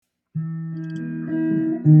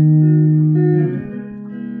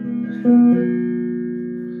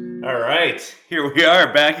right, here we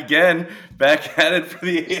are back again, back at it for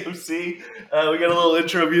the AFC. We got a little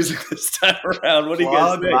intro music this time around. What do you guys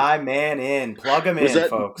Plug think? my man in. Plug him in,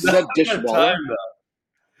 folks. Was that Not enough Dishwalla? time, though.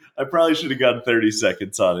 I probably should have gotten 30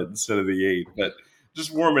 seconds on it instead of the 8, but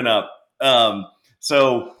just warming up.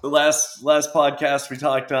 So the last podcast we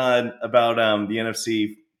talked on about the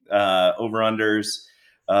NFC over-unders,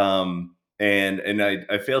 and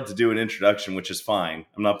I failed to do an introduction, which is fine.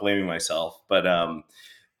 I'm not blaming myself, but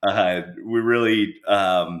we really,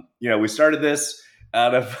 we started this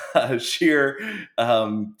out of sheer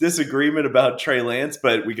disagreement about Trey Lance,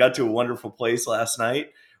 but we got to a wonderful place last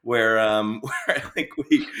night where I think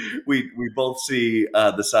we both see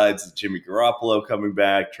the sides of Jimmy Garoppolo coming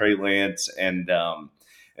back, Trey Lance, and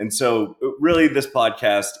so really this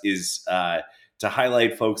podcast is to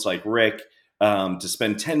highlight folks like Rick, to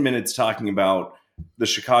spend 10 minutes talking about the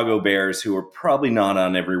Chicago Bears, who are probably not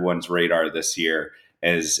on everyone's radar this year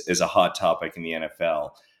as a hot topic in the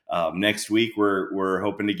NFL. Next week, we're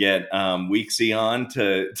hoping to get Week C on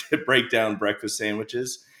to break down breakfast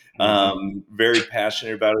sandwiches. Very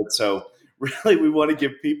passionate about it. So really, we want to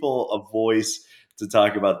give people a voice to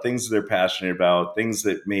talk about things that they're passionate about, things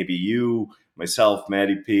that maybe you, myself,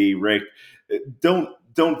 Matty P, Rick, don't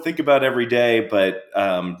think about every day, but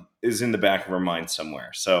is in the back of our mind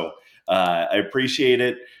somewhere. So I appreciate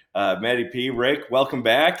it. Matty P, Rick, welcome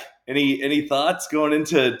back. Any thoughts going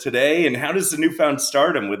into today, and how does the newfound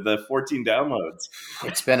stardom with the 14 downloads?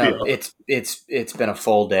 It's been a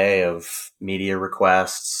full day of media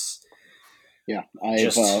requests. Yeah,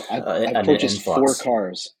 I've purchased 4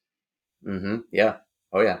 cars. Mm-hmm. Yeah.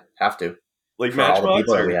 Oh yeah. Have to. Like for all the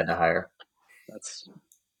people that or? we had to hire. That's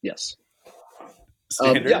yes.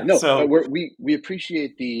 Standard. So we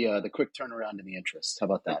appreciate the quick turnaround in the interest. How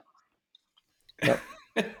about that? Yep.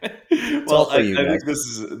 Well, I think this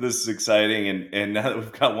is exciting, and now that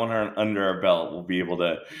we've got one under our belt, we'll be able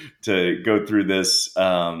to go through this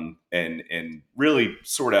and really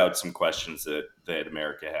sort out some questions that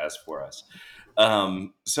America has for us.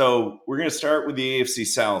 So we're going to start with the AFC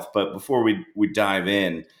South, but before we dive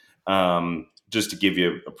in, just to give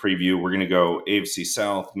you a preview, we're going to go AFC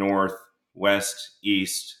South, North, West,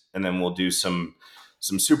 East, and then we'll do some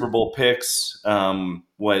Super Bowl picks.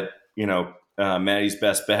 Matty's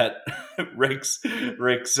best bet, Rick's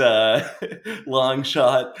long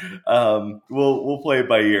shot. We'll play it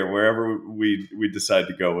by ear wherever we decide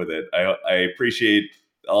to go with it. I appreciate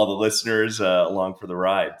all the listeners along for the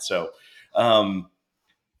ride. So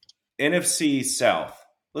NFC South.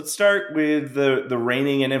 Let's start with the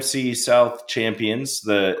reigning NFC South champions,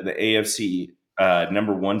 the AFC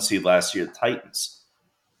number 1 seed last year, the Titans.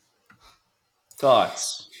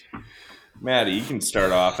 Thoughts? Matty, you can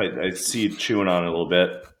start off. I see you chewing on it a little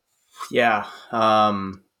bit. Yeah.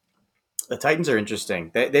 The Titans are interesting.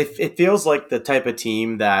 It feels like the type of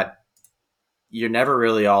team that you're never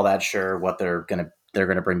really all that sure what they're gonna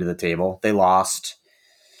bring to the table. They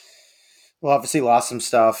obviously lost some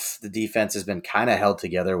stuff. The defense has been kind of held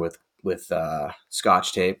together with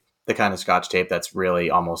Scotch tape, the kind of Scotch tape that's really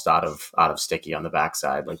almost out of sticky on the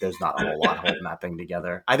backside. Like there's not a whole lot holding that thing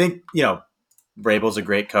together. I think, Vrabel's a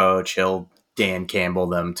great coach. He'll Dan Campbell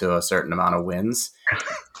them to a certain amount of wins.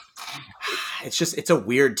 It's a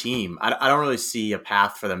weird team. I don't really see a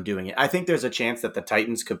path for them doing it. I think there's a chance that the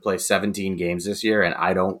Titans could play 17 games this year, and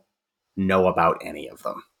I don't know about any of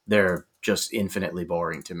them. They're just infinitely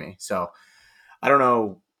boring to me. So I don't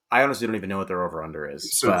know. I honestly don't even know what their over-under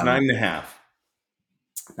is. So it's 9.5.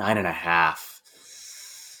 9.5.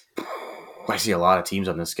 I see a lot of teams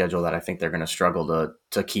on this schedule that I think they're going to struggle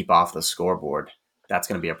to keep off the scoreboard. That's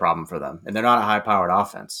going to be a problem for them. And they're not a high-powered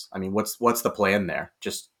offense. I mean, what's the plan there?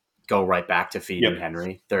 Just go right back to feeding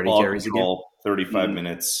Henry 30 Ball carries control, again? 35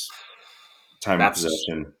 minutes time of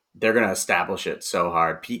possession. They're going to establish it so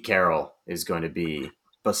hard. Pete Carroll is going to be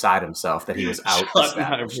beside himself that he was out.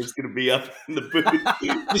 Schottenheimer's going to be up in the booth,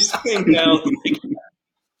 just hanging out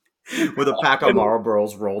with a pack of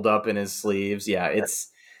Marlboros rolled up in his sleeves. Yeah, it's.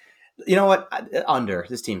 You know what? Under.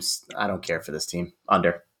 This team's. I don't care for this team.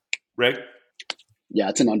 Under. Rick? Yeah,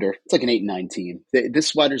 it's an under. It's like an 8-9 team.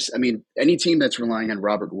 Any team that's relying on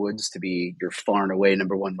Robert Woods to be your far and away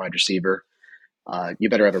number 1 wide receiver, you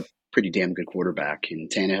better have a pretty damn good quarterback. And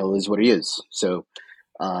Tannehill is what he is. So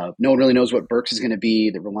no one really knows what Burks is going to be.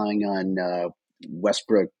 They're relying on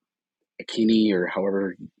Westbrook Akini, or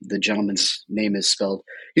however the gentleman's name is spelled.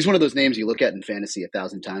 He's one of those names you look at in fantasy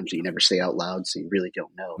 1,000 times that you never say out loud, so you really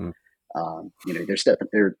don't know.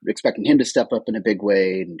 They're expecting him to step up in a big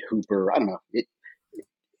way, and Hooper. I don't know.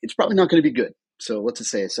 It's probably not going to be good. So let's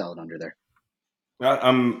just say a solid under there.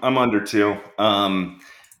 I'm under too.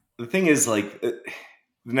 The thing is,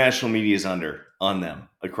 the national media is under on them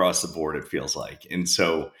across the board, it feels like. And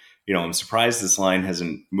so, I'm surprised this line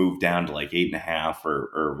hasn't moved down to like 8.5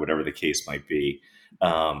 or whatever the case might be.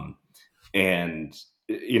 And,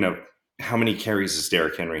 how many carries has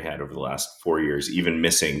Derrick Henry had over the last 4 years, even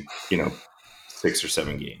missing, 6 or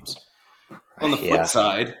 7 games? On the flip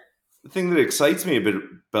side, the thing that excites me a bit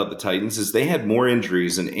about the Titans is they had more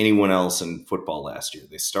injuries than anyone else in football last year.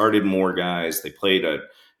 They started more guys. They played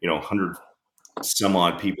 100 some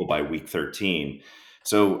odd people by week 13.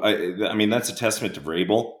 So, I mean, that's a testament to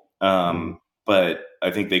Vrabel. But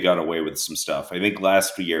I think they got away with some stuff. I think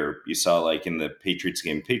last year you saw, like, in the Patriots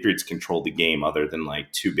game, Patriots controlled the game other than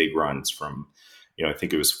like 2 big runs from, I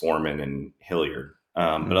think it was Foreman and Hilliard.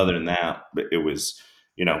 But other than that, it was,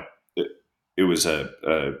 it was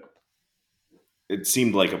it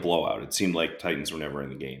seemed like a blowout. It seemed like Titans were never in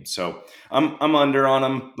the game. So I'm under on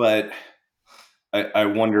them, but I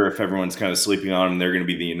wonder if everyone's kind of sleeping on them. They're going to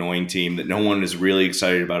be the annoying team that no one is really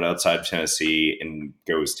excited about outside of Tennessee and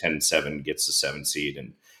goes 10-7, gets the 7 seed,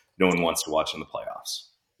 and no one wants to watch in the playoffs.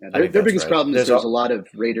 Yeah, their biggest problem is there's a lot of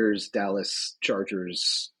Raiders, Dallas,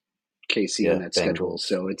 Chargers, KC in that schedule.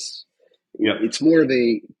 So it's more of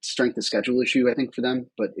a strength of schedule issue, I think, for them,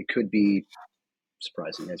 but it could be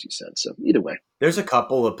surprising, as you said. So either way. There's a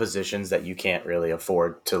couple of positions that you can't really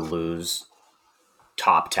afford to lose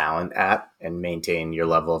top talent at and maintain your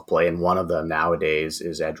level of play. And one of them nowadays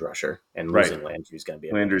is edge rusher, and losing Landry's going to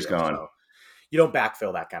be Landry's gone. So you don't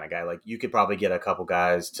backfill that kind of guy. Like, you could probably get a couple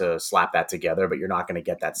guys to slap that together, but you're not going to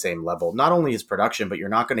get that same level. Not only his production, but you're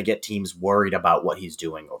not going to get teams worried about what he's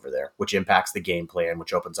doing over there, which impacts the game plan,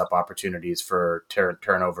 which opens up opportunities for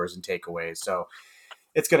turnovers and takeaways. So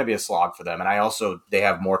it's going to be a slog for them. And they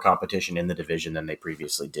have more competition in the division than they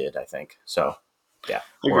previously did, I think. So yeah.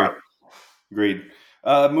 Agreed.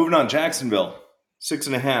 Moving on, Jacksonville,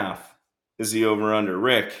 6.5 is the over-under.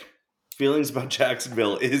 Rick, feelings about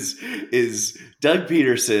Jacksonville? Is Doug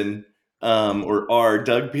Peterson, or are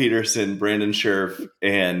Doug Peterson, Brandon Scherf,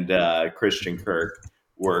 and Christian Kirk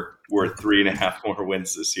worth 3.5 more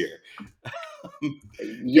wins this year?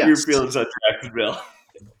 Yes. Your feelings on Jacksonville?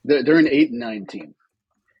 They're an 8-9 team.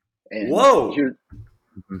 And whoa!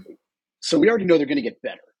 So we already know they're going to get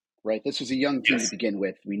better. Right, this was a young team to begin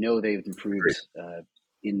with. We know they've improved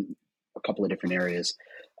in a couple of different areas.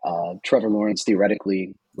 Trevor Lawrence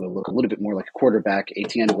theoretically will look a little bit more like a quarterback.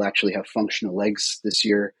 Etienne will actually have functional legs this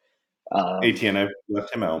year. Etienne, I've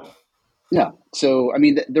left him out. Yeah, so I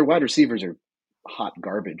mean, their wide receivers are hot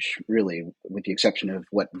garbage, really, with the exception of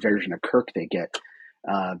what version of Kirk they get.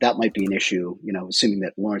 That might be an issue, assuming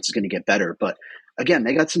that Lawrence is going to get better. But again,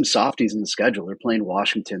 they got some softies in the schedule. They're playing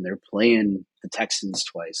Washington. They're playing the Texans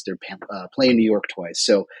twice. They're playing New York twice.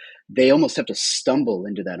 So they almost have to stumble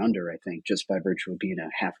into that under, I think, just by virtue of being a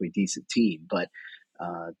halfway decent team. But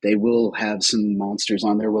they will have some monsters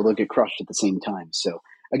on there where they'll get crushed at the same time. So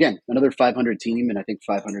again, another 500 team, and I think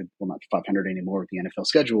 500, well, not 500 anymore with the NFL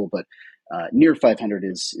schedule, but near 500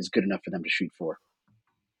 is good enough for them to shoot for.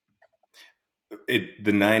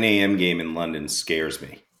 The 9 a.m. game in London scares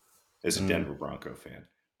me as a Denver Bronco fan.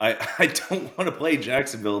 I don't want to play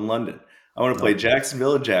Jacksonville in London. I want to play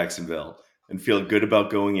Jacksonville in Jacksonville and feel good about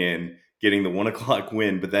going in, getting the 1 o'clock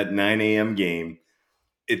win. But that 9 a.m. game,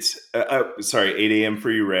 it's 8 a.m. for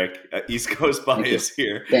you, Rick. East Coast bias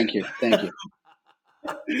here. Thank you.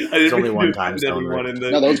 There's only one time zone.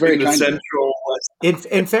 That was very kind. Central West.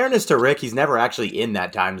 In fairness to Rick, he's never actually in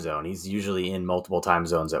that time zone. He's usually in multiple time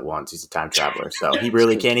zones at once. He's a time traveler, so he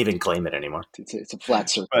really can't even claim it anymore. It's a flat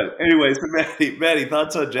circle. But anyways, Matty,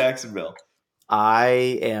 thoughts on Jacksonville?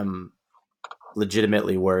 I am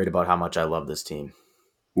legitimately worried about how much I love this team.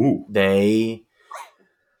 Ooh.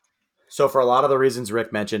 So for a lot of the reasons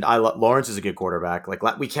Rick mentioned, Lawrence is a good quarterback. Like,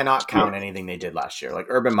 we cannot count anything they did last year. Like,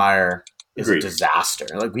 Urban Meyer is a disaster.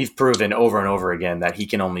 Like, we've proven over and over again that he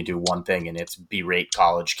can only do one thing, and it's berate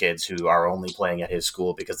college kids who are only playing at his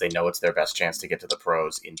school because they know it's their best chance to get to the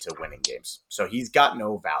pros into winning games. So he's got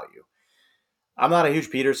no value. I'm not a huge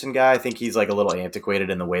Peterson guy. I think he's like a little antiquated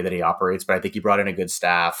in the way that he operates, but I think he brought in a good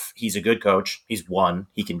staff. He's a good coach. He's won.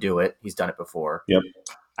 He can do it. He's done it before. Yep.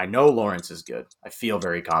 I know Lawrence is good. I feel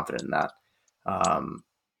very confident in that.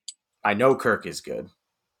 I know Kirk is good.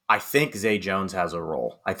 I think Zay Jones has a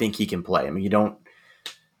role. I think he can play. I mean,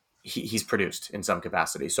 he's produced in some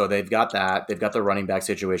capacity. So they've got that. They've got the running back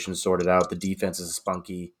situation sorted out. The defense is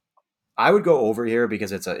spunky. I would go over here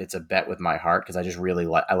because it's a bet with my heart because I just really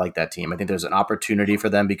like that team. I think there's an opportunity for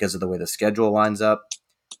them because of the way the schedule lines up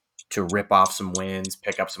to rip off some wins,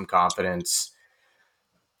 pick up some confidence.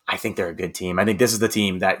 I think they're a good team. I think this is the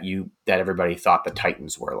team that everybody thought the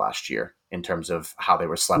Titans were last year in terms of how they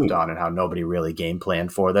were slept on and how nobody really game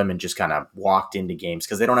planned for them and just kind of walked into games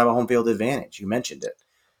because they don't have a home field advantage. You mentioned it.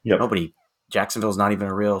 Yep. Jacksonville's not even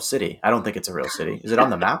a real city. I don't think it's a real city. Is it on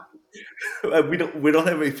the map? We don't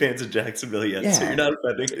have any fans of Jacksonville yet, so you're not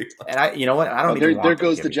offending anyone. And you know what? I don't even want there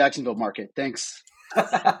goes Gibby. the Jacksonville market. Thanks.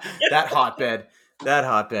 that hotbed,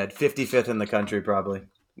 55th in the country probably.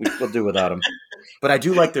 We'll do without him. But I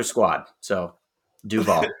do like their squad. So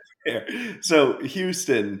Duval. So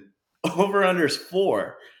Houston over unders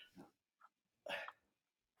 4.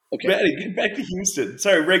 Okay, Matty, get back to Houston.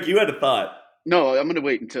 Sorry, Rick, you had a thought. No, I'm going to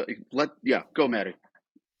wait until go, Matty.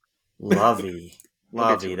 Lovey,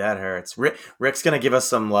 that hurts. Rick's going to give us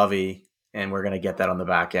some Lovey, and we're going to get that on the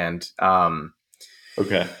back end.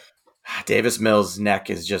 Okay. Davis Mills' neck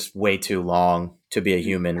is just way too long to be a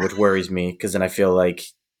human, which worries me because then I feel like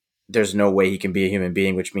there's no way he can be a human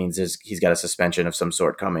being, which means he's got a suspension of some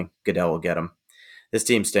sort coming. Goodell will get him. This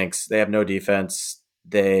team stinks. They have no defense.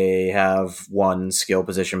 They have one skill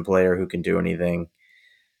position player who can do anything.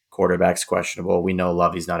 Quarterback's questionable. We know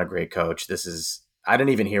Lovey's not a great coach. I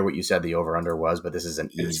didn't even hear what you said the over-under was, but this is an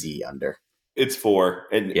easy under. It's 4.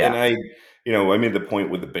 And I made the point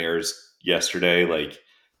with the Bears yesterday,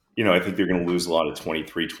 I think they're going to lose a lot of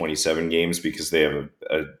 23-27 games because they have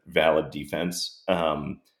a valid defense.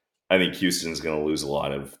 I think Houston's going to lose a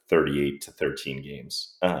lot of 38-13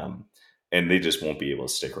 games. And they just won't be able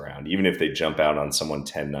to stick around. Even if they jump out on someone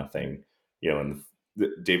 10-0, and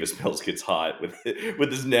Davis Mills gets hot with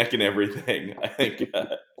his neck and everything. I think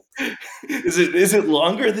is it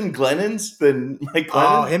longer than Glennon's? Than Mike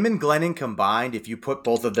Glennon? Oh, him and Glennon combined, if you put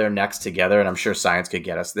both of their necks together, and I'm sure science could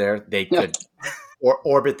get us there, they could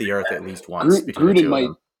orbit the Earth at least once. Gruden might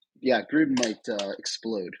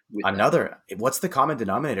explode. What's the common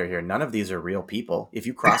denominator here? None of these are real people. If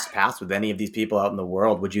you crossed paths with any of these people out in the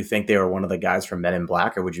world, would you think they were one of the guys from Men in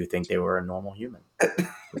Black, or would you think they were a normal human?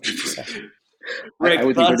 Rick, I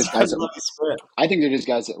think they're just guys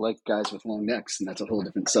that like guys with long necks, and that's a whole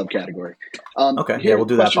different subcategory. Okay, we'll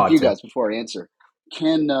do that. Question for you guys before I answer: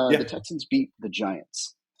 Can the Texans beat the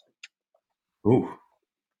Giants? Ooh.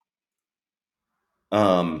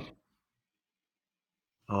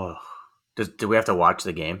 Do we have to watch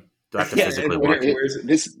the game? Do I have to physically watch it?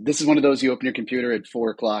 This is one of those you open your computer at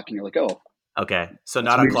 4:00 and you're like, oh. Okay, so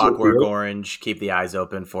not a Clockwork Orange, keep the eyes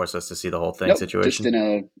open, force us to see the whole thing situation.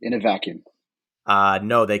 Just in a vacuum.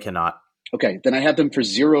 No, they cannot. Okay, then I have them for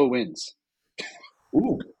 0 wins.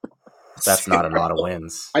 Ooh, that's not a lot of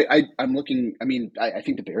wins. I'm looking. I mean, I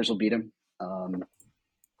think the Bears will beat them.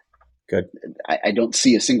 Good. I don't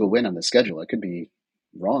see a single win on the schedule. I could be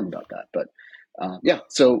wrong about that, but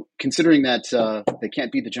so considering that they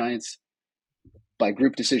can't beat the Giants by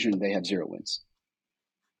group decision, they have 0 wins.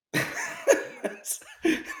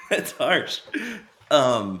 That's harsh.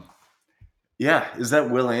 Is that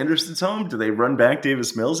Will Anderson's home? Do they run back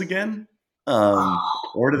Davis Mills again?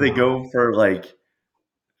 Or do they go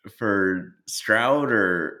for Stroud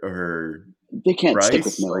or they can't Bryce? Stick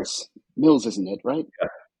with Mills. Mills isn't it, right? Yeah.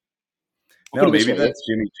 No, maybe that's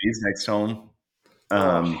Jimmy G's next home.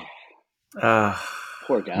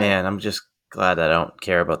 Poor guy. Man, I'm just glad I don't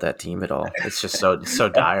care about that team at all. It's just so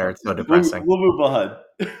dire. It's so depressing. We'll move on.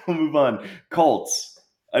 We'll move on. Colts.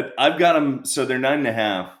 I've got them. So they're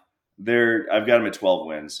 9.5. I've got them at 12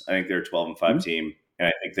 wins. I think they're a 12-5 team, and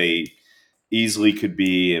I think they easily could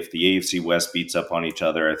be, if the AFC West beats up on each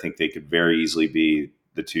other, I think they could very easily be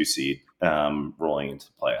the 2 seed rolling into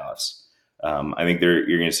the playoffs. I think you're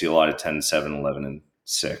going to see a lot of 10-7,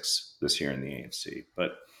 11-6 this year in the AFC.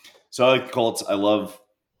 But so I like the Colts. I love,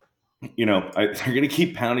 they're going to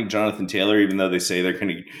keep pounding Jonathan Taylor, even though they say they're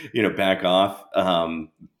going to, back off.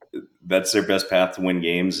 That's their best path to win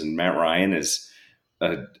games. And Matt Ryan is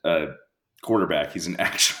a quarterback. He's an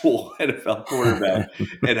actual NFL quarterback.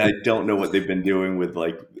 And I don't know what they've been doing with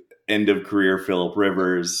end of career Phillip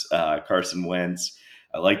Rivers, Carson Wentz.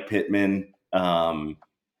 I like Pittman.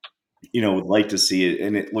 Would like to see it.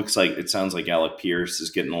 And it sounds like Alec Pierce is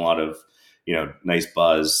getting a lot of, nice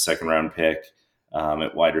buzz, 2nd-round pick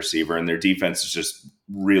at wide receiver. And their defense is just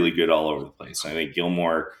really good all over the place. I think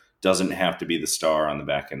Gilmore doesn't have to be the star on the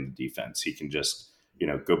back end of the defense. He can just,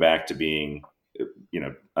 go back to being,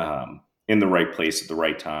 in the right place at the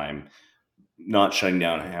right time, not shutting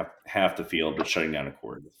down half the field, but shutting down a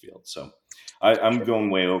quarter of the field. So I'm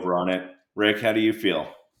going way over on it. Rick, how do you feel?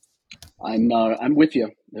 I'm with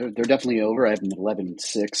you. They're definitely over. I have them at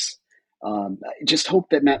 11-6. I just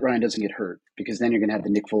hope that Matt Ryan doesn't get hurt, because then you're going to have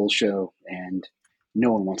the Nick Foles show, and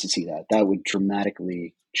no one wants to see that. That would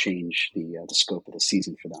dramatically change the scope of the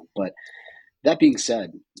season for them. But That being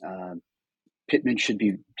said, Pittman should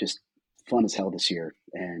be just fun as hell this year.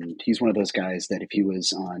 And he's one of those guys that if he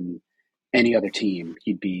was on any other team,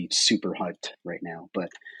 he'd be super hyped right now. But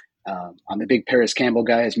I'm a big Paris Campbell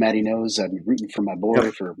guy, as Matty knows. I'm rooting for my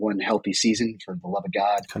boy for one healthy season, for the love of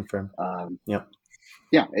God. Confirm.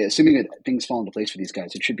 Yeah, assuming that things fall into place for these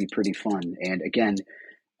guys, it should be pretty fun. And again,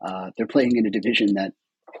 they're playing in a division that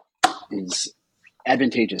is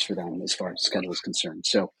advantageous for them as far as schedule is concerned.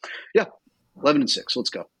 So, 11-6. Let's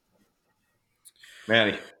go.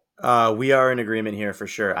 Matty. We are in agreement here for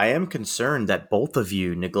sure. I am concerned that both of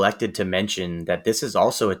you neglected to mention that this is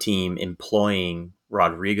also a team employing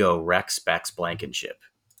Rodrigo Rex Specs Blankenship.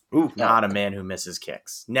 Ooh, not a man who misses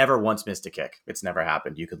kicks. Never once missed a kick. It's never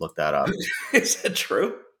happened. You could look that up. Is that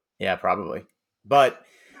true? Yeah, probably. But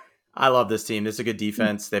I love this team. This is a good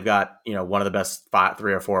defense. They've got, one of the best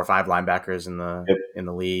 3 or 4 or 5 linebackers in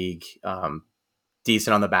the league.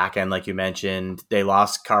 Decent on the back end, like you mentioned. They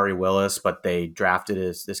lost Kari Willis, but they drafted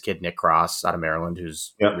this kid, Nick Cross, out of Maryland,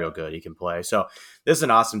 who's real good. He can play. So this is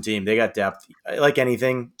an awesome team. They got depth. Like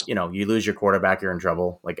anything, you lose your quarterback, you're in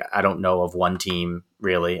trouble. Like, I don't know of one team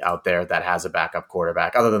really out there that has a backup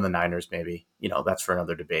quarterback, other than the Niners, maybe. That's for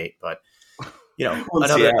another debate. But,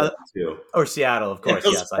 Seattle, of course.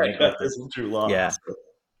 Yes, I think this is true loss.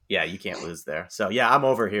 Yeah, you can't lose there. So, I'm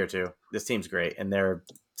over here too. This team's great, and they're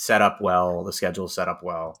set up well. The schedule's set up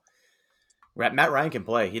well. Matt Ryan can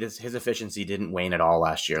play. His efficiency didn't wane at all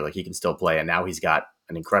last year. Like, he can still play, and now he's got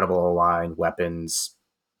an incredible O-line, weapons.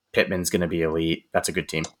 Pittman's going to be elite. That's a good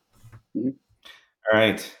team. Mm-hmm. All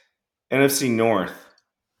right, NFC North.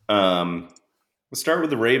 Let's start with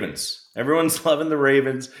the Ravens. Everyone's loving the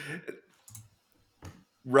Ravens.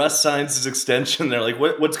 Russ signs his extension. They're like,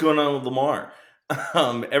 what's going on with Lamar?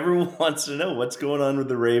 Everyone wants to know what's going on with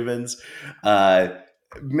the Ravens.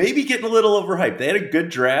 Maybe getting a little overhyped. They had a good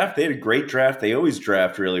draft. They had a great draft. They always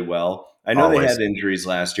draft really well. I know They had injuries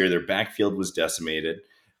last year. Their backfield was decimated.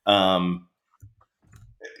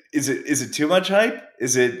 Is it too much hype?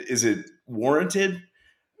 Is it warranted?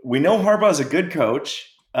 We know Harbaugh's a good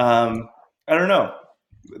coach. I don't know.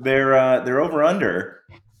 They're over under,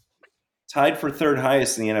 tied for third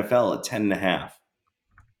highest in the NFL at 10.5.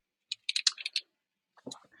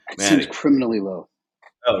 It seems criminally low.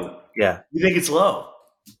 Oh yeah, you think it's low?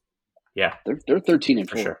 Yeah, they're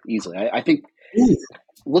 13-4 sure. Easily. I think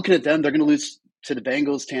looking at them, they're going to lose to the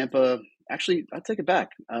Bengals, Tampa. Actually, I'll take it back.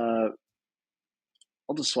 I'll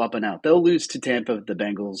just swap it out. They'll lose to Tampa, the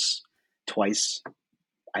Bengals twice.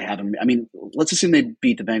 I have them. I mean, let's assume they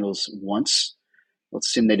beat the Bengals once. Let's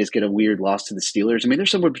assume they just get a weird loss to the Steelers. I mean, they're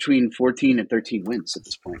somewhere between 14 and 13 wins at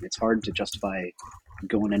this point. It's hard to justify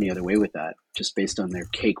going any other way with that, just based on their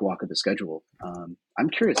cakewalk of the schedule. I'm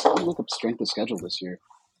curious. I'll look up strength of schedule this year.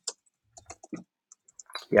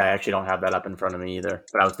 Yeah, I actually don't have that up in front of me either,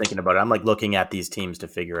 but I was thinking about it. I'm like looking at these teams to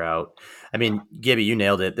figure out. I mean, Gibby, you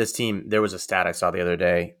nailed it. This team, there was a stat I saw the other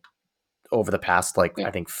day over the past, I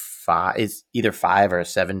think either 5 or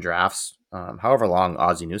 7 drafts. However long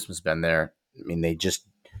Ozzie Newsome's been there. I mean,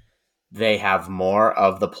 they have more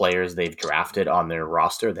of the players they've drafted on their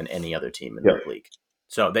roster than any other team in the league.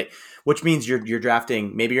 So which means you're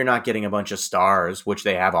drafting, maybe you're not getting a bunch of stars, which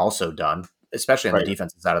they have also done, especially on the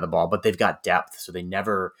defensive side of the ball, but they've got depth. So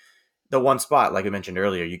the one spot, like I mentioned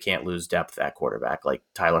earlier, you can't lose depth at quarterback. Like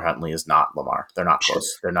Tyler Huntley is not Lamar. They're not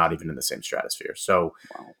close. They're not even in the same stratosphere. So,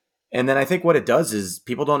 and then I think what it does is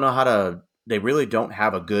people don't know they really don't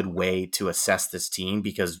have a good way to assess this team,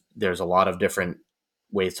 because there's a lot of different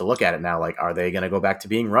ways to look at it now. Like, are they going to go back to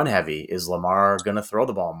being run heavy? Is Lamar going to throw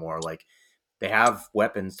the ball more? Like, they have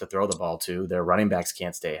weapons to throw the ball to. Their running backs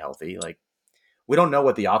can't stay healthy. Like, we don't know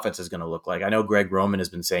what the offense is going to look like. I know Greg Roman has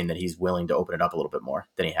been saying that he's willing to open it up a little bit more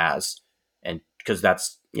than he has. And because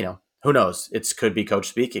that's, who knows? It could be coach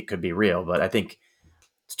speak. It could be real, but I think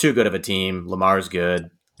it's too good of a team. Lamar's good.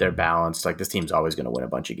 They're balanced. Like, this team's always going to win a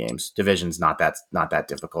bunch of games. Division's not that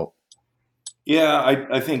difficult. Yeah,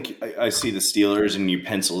 I think I see the Steelers, and you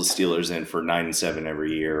pencil the Steelers in for 9-7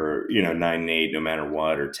 every year, or 9-8 no matter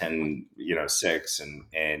what, or 10-6,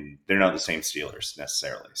 and they're not the same Steelers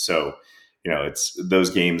necessarily. So, it's those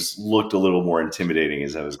games looked a little more intimidating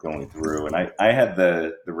as I was going through, and I had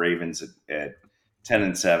the Ravens at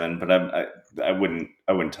 10-7, but I wouldn't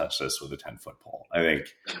touch this with a 10-foot pole. I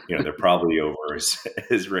think they're probably over,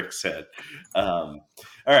 as Rick said. All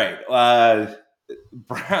right.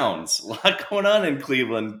 Browns, a lot going on in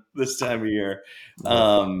Cleveland this time of year.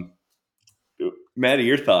 Matty,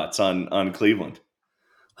 your thoughts on Cleveland?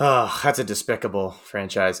 Oh, that's a despicable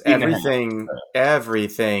franchise. Everything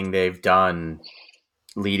they've done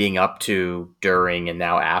leading up to, during, and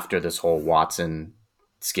now after this whole Watson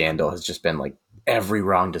scandal has just been like every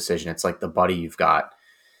wrong decision. It's like the buddy you've got,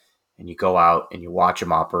 and you go out and you watch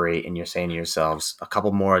him operate, and you're saying to yourselves, a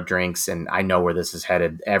couple more drinks, and I know where this is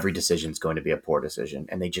headed. Every decision is going to be a poor decision,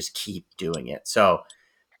 and they just keep doing it. So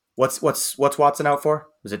what's Watson out for?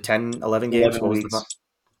 Was it 10, 11 games? 11 What was weeks.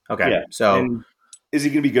 Okay. Yeah. So and is he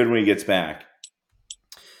going to be good when he gets back?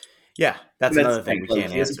 yeah, that's another thing we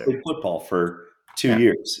can't he hasn't answer. played football for 2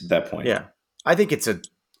 years at that point. Yeah. I think it's a,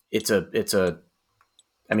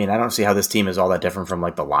 I mean, I don't see how this team is all that different from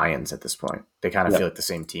like the Lions at this point. They kind of feel like the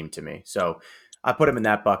same team to me. So I put them in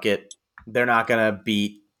that bucket. They're not going to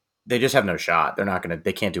beat, they just have no shot.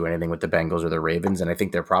 They can't do anything with the Bengals or the Ravens. And I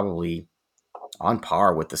think they're probably on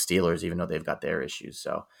par with the Steelers, even though they've got their issues.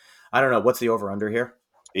 So I don't know. What's the over under here?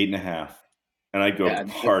 8.5. And I'd go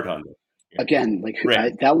hard under. Again,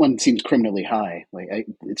 that one seems criminally high.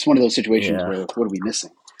 It's one of those situations where what are we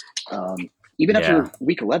missing? Even after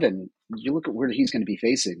week 11, you look at where he's going to be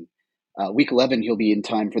facing. Week 11, he'll be in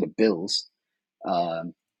time for the Bills,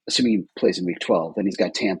 assuming he plays in week 12. Then he's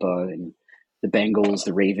got Tampa and the Bengals,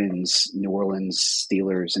 the Ravens, New Orleans,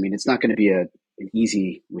 Steelers. I mean, it's not going to be an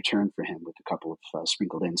easy return for him with a couple of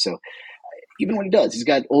sprinkled in. So even when he does, he's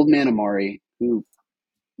got old man Amari, who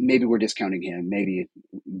maybe we're discounting him. Maybe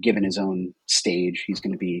given his own stage, he's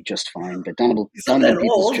going to be just fine. But Donovan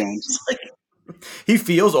Peoples-Jones. He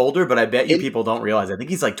feels older, but I bet you people don't realize. I think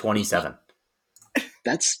he's like 27.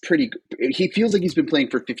 That's pretty good. He feels like he's been playing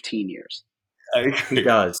for 15 years. He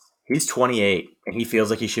does. He's 28, and he feels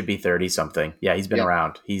like he should be 30-something. Yeah, he's been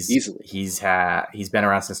around. He's been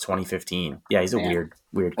around since 2015. Yeah, he's a weird.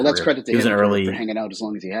 Well, that's credit to him for hanging out as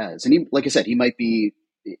long as he has. And he, like I said, he might be,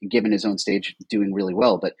 given his own stage, doing really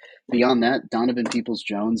well. But beyond that, Donovan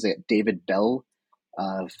Peoples-Jones, David Bell,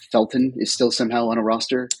 Felton is still somehow on a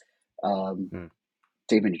roster.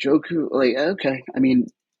 David Njoku, okay. I mean,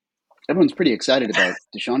 everyone's pretty excited about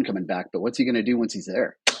Deshaun coming back, but what's he going to do once he's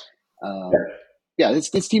there?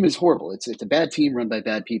 This team is horrible. It's a bad team run by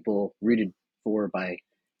bad people, rooted for by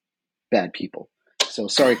bad people. So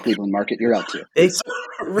sorry, Cleveland market, you're out too.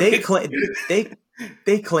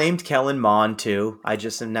 They claimed Kellen Mond too. I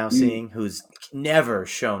just am now seeing who's never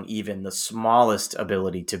shown even the smallest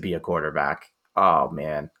ability to be a quarterback. Oh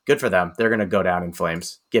man, good for them. They're going to go down in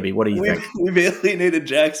flames. Gibby, what do you think? We've alienated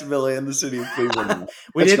Jacksonville and the city of Cleveland.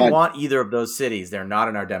 We didn't want either of those cities. They're not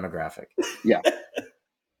in our demographic. Yeah.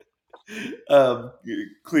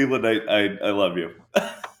 Cleveland, I love you.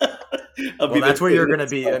 That's where you're going to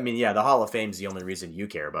be. I mean, the Hall of Fame's the only reason you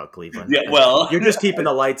care about Cleveland. Yeah, well, you're just keeping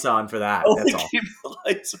the lights on for that. That's all. Keep the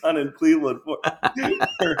lights on in Cleveland.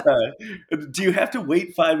 Do you have to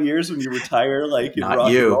wait 5 years when you retire? Like in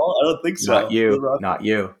rock and roll? I don't think so. Not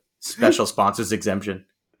you. Special sponsors exemption.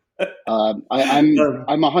 I'm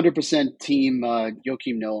 100% team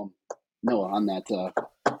Joakim Noah on that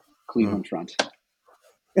Cleveland front.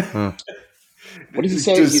 What does he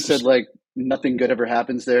say? He said nothing good ever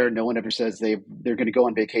happens there. No one ever says they're going to go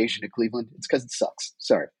on vacation to Cleveland. It's because it sucks.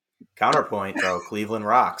 Sorry. Counterpoint, though, Cleveland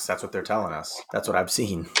rocks. That's what they're telling us. That's what I've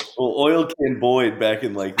seen. Well, Oil Can Boyd back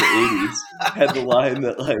in the 80s had the line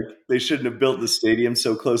that they shouldn't have built the stadium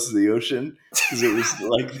so close to the ocean because it was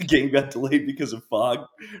the game got delayed because of fog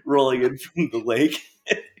rolling in from the lake.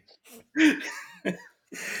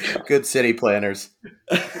 Good city planners.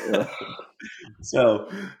 So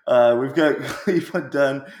we've got Cleveland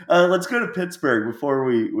done. Let's go to Pittsburgh before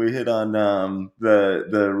we hit on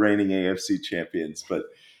the reigning AFC champions. But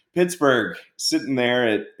Pittsburgh sitting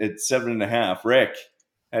there at 7.5. Rick,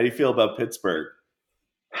 how do you feel about Pittsburgh?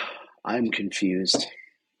 I'm confused.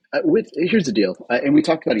 Here's the deal, and we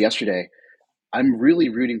talked about it yesterday. I'm really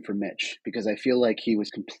rooting for Mitch because I feel like he was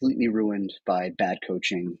completely ruined by bad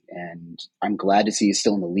coaching, and I'm glad to see he's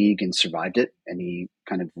still in the league and survived it, and he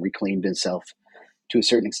kind of reclaimed himself to a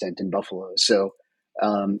certain extent in Buffalo. So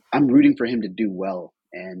I'm rooting for him to do well,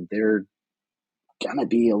 and they're going to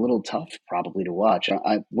be a little tough probably to watch.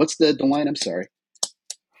 What's the line? I'm sorry.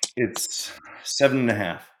 It's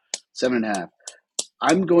 7.5. 7.5.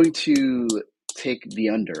 I'm going to take the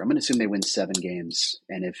under. I'm going to assume they win 7 games.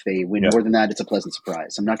 And if they win more than that, it's a pleasant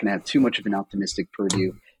surprise. I'm not going to have too much of an optimistic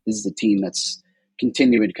purview. This is a team that's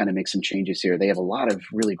continuing to kind of make some changes here. They have a lot of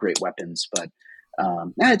really great weapons, but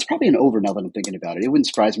it's probably an over now that I'm thinking about it. It wouldn't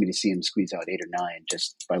surprise me to see them squeeze out 8 or 9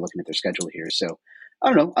 just by looking at their schedule here. So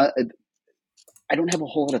I don't know. I don't have a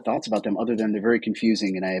whole lot of thoughts about them other than they're very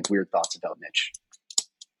confusing, and I have weird thoughts about Mitch.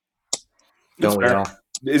 Don't we all?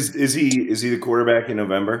 Is he the quarterback in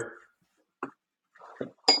November?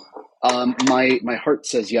 My heart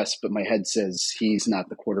says yes, but my head says he's not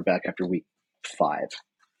the quarterback after week 5.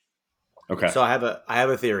 Okay. So I have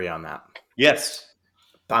a theory on that. Yes.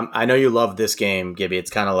 I know you love this game, Gibby.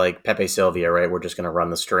 It's kind of like Pepe Sylvia, right? We're just going to run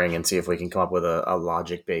the string and see if we can come up with a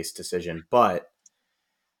logic-based decision. But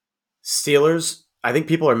Steelers, I think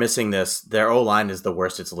people are missing this. Their O-line is the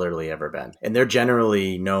worst it's literally ever been. And they're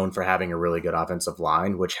generally known for having a really good offensive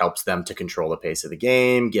line, which helps them to control the pace of the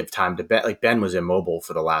game, give time to Ben. Like Ben was immobile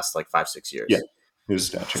for the last 5-6 years. Yeah, he was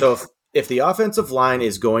statue. So if the offensive line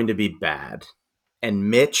is going to be bad,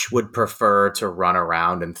 and Mitch would prefer to run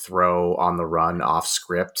around and throw on the run off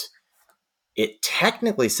script, it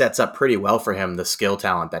technically sets up pretty well for him the skill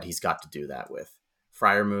talent that he's got to do that with.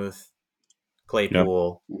 Freiermuth,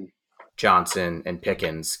 Claypool, Johnson, and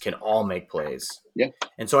Pickens can all make plays. Yeah.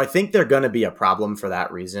 And so I think they're going to be a problem for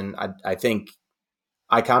that reason. I think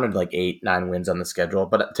I counted 8-9 wins on the schedule.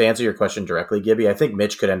 But to answer your question directly, Gibby, I think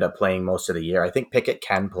Mitch could end up playing most of the year. I think Pickett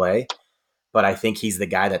can play, but I think he's the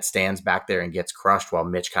guy that stands back there and gets crushed while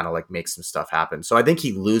Mitch kind of makes some stuff happen. So I think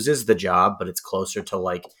he loses the job, but it's closer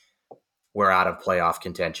to we're out of playoff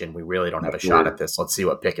contention. We really don't have a shot at this. Let's see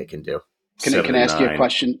what Pickett can do. Can I ask you a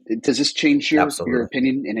question? Does this change your Absolutely.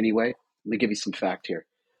 opinion in any way? Let me give you some fact here.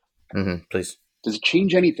 Mm-hmm, please. Does it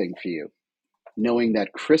change anything for you knowing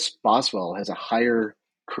that Chris Boswell has a higher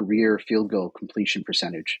career field goal completion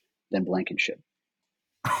percentage than Blankenship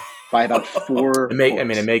by about 4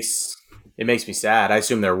 points? It makes me sad. I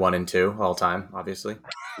assume they're 1-2 all time, obviously.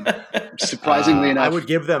 Surprisingly enough, I would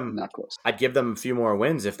give them not close. I'd give them a few more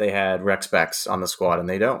wins if they had Rex Becks on the squad, and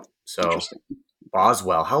they don't. So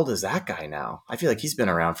Boswell, how old is that guy now? I feel like he's been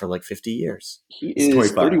around for 50 years. He's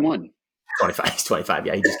 25. 31. 25. He's 25.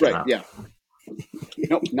 Yeah, he just came out. Yeah.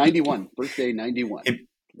 No, 91. Birthday 91.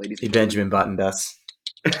 He Benjamin buttoned us.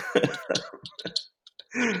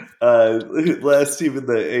 Last team in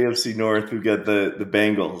the AFC North, we've got the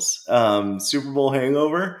Bengals. Super Bowl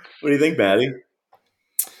hangover. What do you think, Matty?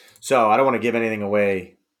 So I don't want to give anything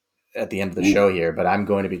away at the end of the show here, but I'm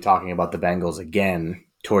going to be talking about the Bengals again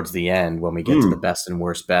towards the end when we get to the best and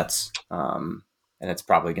worst bets. And it's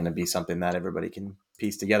probably going to be something that everybody can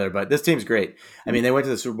piece together. But this team's great. I mean, they went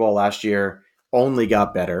to the Super Bowl last year, only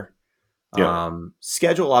got better. Yeah.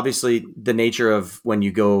 Schedule, obviously, the nature of when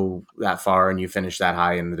you go that far and you finish that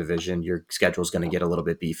high in the division, your schedule is going to get a little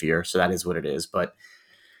bit beefier. So that is what it is. But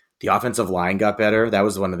the offensive line got better. That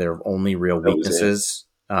was one of their only real weaknesses.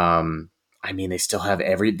 They still have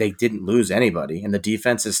they didn't lose anybody, and the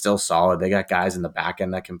defense is still solid. They got guys in the back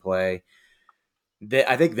end that can play.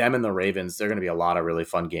 I think them and the Ravens, they're going to be a lot of really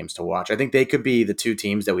fun games to watch. I think they could be the two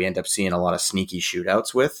teams that we end up seeing a lot of sneaky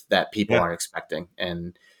shootouts with that people aren't expecting.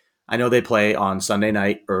 And I know they play on Sunday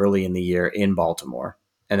night early in the year in Baltimore,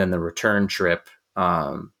 and then the return trip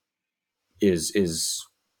is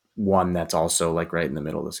one that's also right in the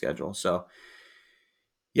middle of the schedule. So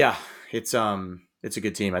yeah, it's a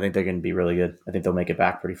good team. I think they're going to be really good. I think they'll make it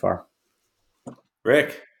back pretty far.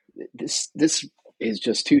 Rick, this is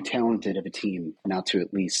just too talented of a team not to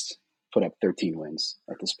at least put up 13 wins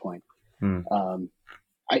at this point. You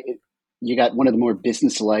got one of the more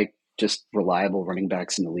business-like, just reliable running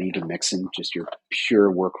backs in the league in Mixon, just your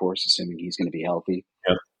pure workhorse, assuming he's going to be healthy.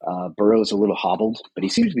 Yep. Burrow's a little hobbled, but he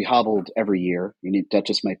seems to be hobbled every year. That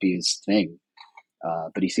just might be his thing.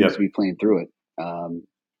 But he seems to be playing through it.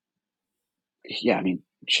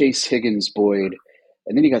 Chase, Higgins, Boyd,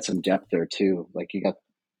 and then you got some depth there too. You got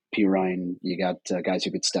P. Ryan, you got guys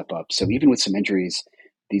who could step up. So even with some injuries,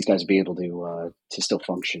 these guys will be able to still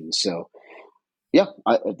function. So yeah,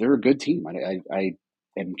 they're a good team. I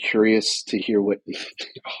am curious to hear what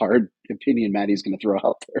hard opinion Matty's going to throw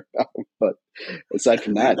out there. But aside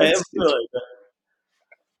from that, I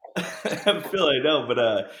feel I know, but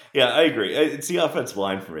I agree. It's the offensive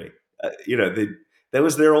line for me. That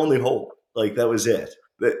was their only hole. That was it.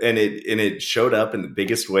 And it showed up in the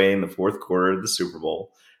biggest way in the fourth quarter of the Super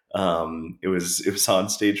Bowl. It was on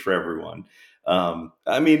stage for everyone.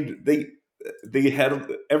 They had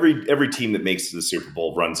every team that makes it to the Super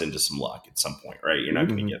Bowl runs into some luck at some point, right? You're not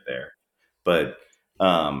going to get there, but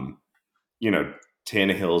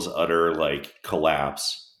Tannehill's utter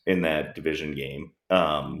collapse in that division game,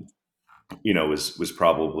 was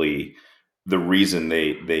probably the reason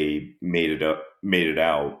they made it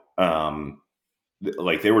out.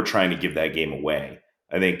 They were trying to give that game away.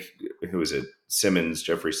 I think who was it?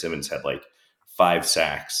 Jeffrey Simmons had 5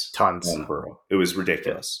 sacks. Tons. On Burrow. It was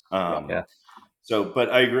ridiculous. Yeah. So, but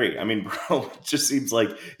I agree. Burrow just seems like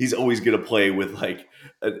he's always going to play with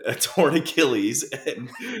a torn Achilles, and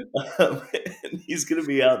he's going to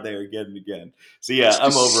be out there again and again. So yeah,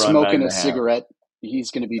 I'm over on smoking a cigarette.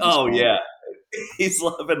 He's going to be. Oh yeah, he's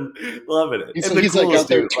loving it. He's out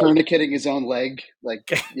there tourniqueting his own leg,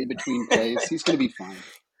 in between plays. He's going to be fine.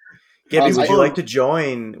 Gibby, would you like to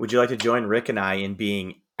join Rick and I in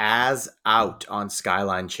being as out on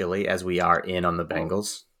Skyline Chili as we are in on the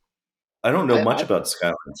Bengals? I don't know much about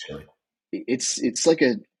Skyline Chili. It's like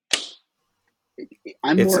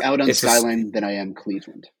I'm more out on Skyline than I am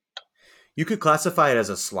Cleveland. You could classify it as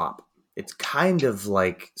a slop. It's kind of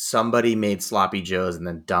like somebody made sloppy joes and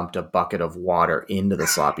then dumped a bucket of water into the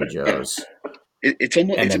sloppy joes. It's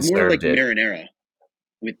more like marinara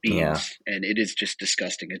with beans, and it is just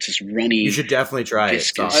disgusting. It's just runny. You should definitely try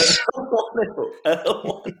viscous. it. I don't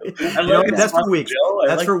want to. That's for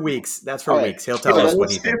weeks. That's for weeks. He'll tell us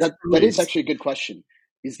what he thinks. That is actually a good question.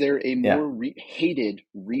 Is there a more hated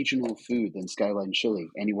regional food than Skyline Chili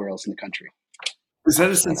anywhere else in the country? Is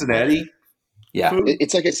that a Cincinnati? Yeah.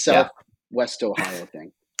 It's like a Southwest Ohio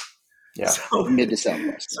thing. Yeah. So, mid to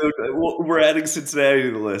Southwest. So we're adding Cincinnati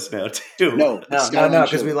to the list now, too. No,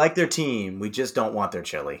 because we like their team. We just don't want their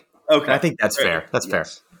chili. Okay. And I think that's fair. That's fair.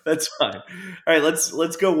 That's fine. All right,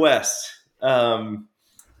 let's go west.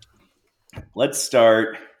 Let's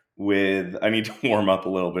start with, I need to warm up a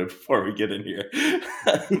little bit before we get in here.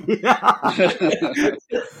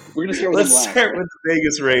 We're going to start with the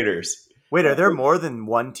Vegas Raiders. Wait, are there more than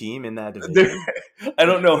one team in that division? I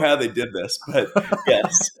don't know how they did this, but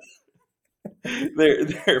yes. There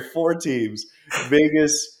are 4 teams.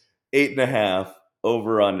 Vegas, 8.5,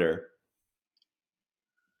 over under.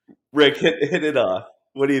 Rick, hit it off.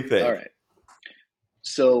 What do you think? All right.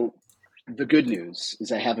 So the good news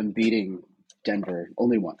is I have them beating Denver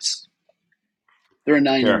only once. They're a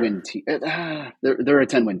 9-win team. They're a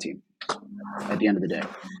 10-win team at the end of the day.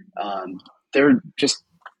 They're just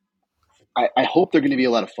 – I hope they're going to be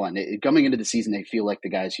a lot of fun. Coming into the season, they feel like the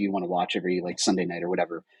guys who you want to watch every Sunday night or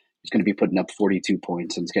whatever is going to be putting up 42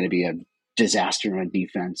 points, and it's going to be a disaster on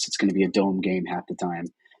defense. It's going to be a dome game half the time.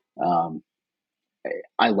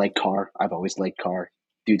 I like Carr. I've always liked Carr.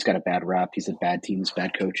 Dude's got a bad rap. He's had bad teams,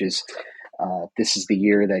 bad coaches. This is the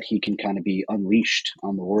year that he can kind of be unleashed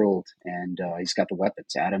on the world, and he's got the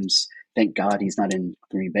weapons. Adams, thank God he's not in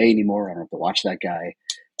Green Bay anymore. I don't have to watch that guy.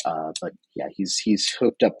 But yeah, he's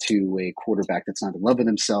hooked up to a quarterback that's not in love with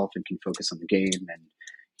himself and can focus on the game, and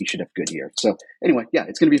he should have a good year. So anyway, yeah,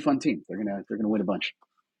 it's going to be a fun team. They're gonna win a bunch.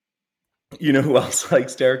 You know who else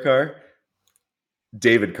likes Derek Carr?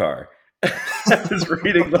 David Carr. I was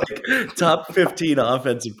reading top 15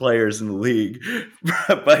 offensive players in the league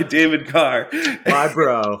by David Carr. My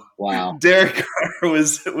bro. Wow. Derek Carr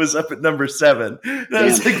was up at number 7. And I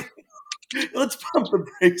was like, let's pump the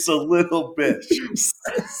brakes a little bit.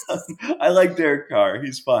 I like Derek Carr.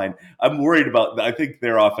 He's fine. I'm worried about – I think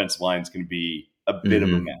their offensive line is going to be a bit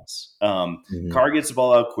of a mess. Carr gets the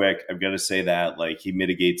ball out quick. I've got to say that. He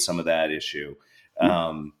mitigates some of that issue.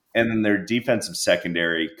 And then their defensive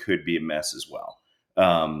secondary could be a mess as well,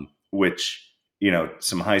 which,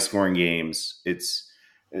 some high scoring games.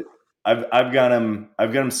 I've got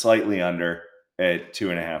them slightly under at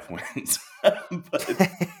 2.5 wins.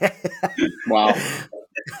 Wow.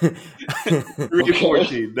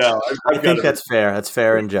 3-14. No, I think that's fair. That's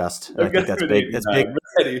fair and just. I think that's big. That's big.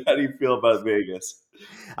 How do you feel about Vegas?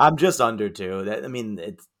 I'm just under 2.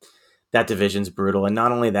 That division's brutal. And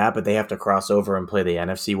not only that, but they have to cross over and play the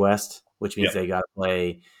NFC West, which means they got to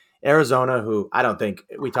play Arizona, who I don't think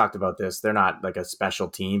 – we talked about this. They're not like a special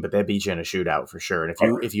team, but they beat you in a shootout for sure. And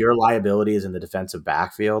if your liability is in the defensive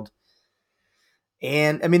backfield –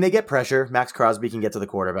 and, they get pressure. Max Crosby can get to the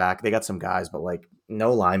quarterback. They got some guys, but,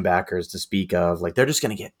 no linebackers to speak of. They're just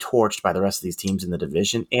going to get torched by the rest of these teams in the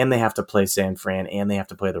division, and they have to play San Fran, and they have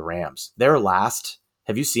to play the Rams.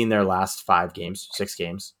 Have you seen their last 6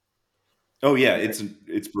 games? Oh, yeah. It's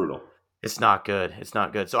brutal. It's not good. It's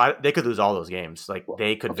not good. So they could lose all those games.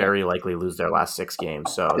 They could very likely lose their last 6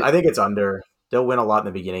 games. So I think it's under. They'll win a lot in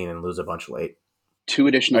the beginning and lose a bunch late. 2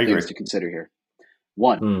 additional things to consider here.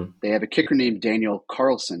 1, they have a kicker named Daniel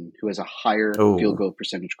Carlson who has a higher field goal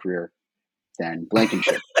percentage career than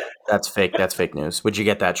Blankenship. That's fake. That's fake news. Would you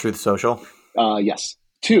get that? Truth Social? Yes.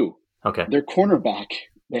 2, okay. Their cornerback,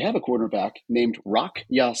 they have a cornerback named Rock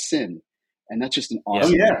Ya-Sin, and that's just an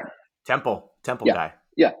awesome name. Temple guy.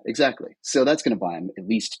 Yeah, exactly. So that's going to buy him at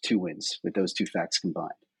least 2 wins with those 2 facts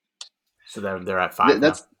combined. So they're at 5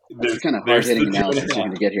 That's the kind of hard-hitting analysis you're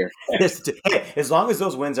going to get here. Hey, as long as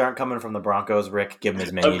those wins aren't coming from the Broncos, Rick, give them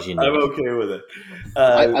as many as you need. I'm okay with it.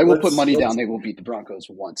 I will put money down they will beat the Broncos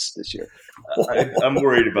once this year. I'm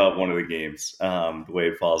worried about one of the games, the way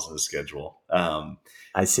it falls in the schedule.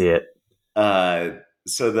 I see it.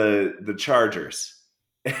 So the Chargers.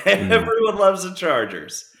 Everyone loves the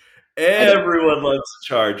Chargers. Everyone loves the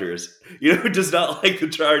Chargers. You know who does not like the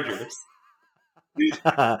Chargers?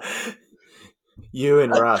 You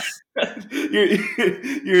and Russ.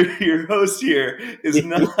 your host here is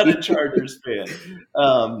not a Chargers fan.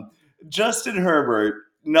 Justin Herbert,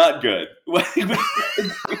 not good.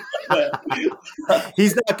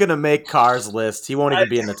 He's not going to make Carr's list. He won't even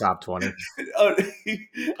be in the top 20.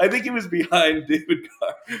 I think he was behind David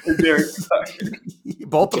Carr or Derek Carr.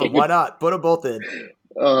 Both of them. Why not? Put them both in.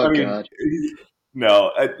 Oh, God.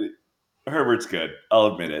 No, Herbert's good. I'll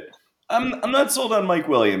admit it. I'm not sold on Mike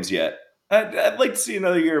Williams yet. I'd like to see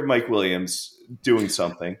another year of Mike Williams doing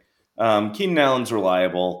something. Keenan Allen's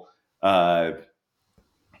reliable.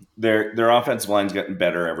 Their offensive line's getting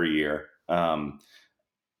better every year.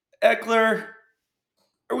 Eckler,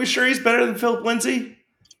 are we sure he's better than Philip Lindsay?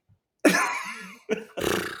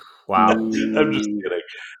 Wow. I'm just kidding.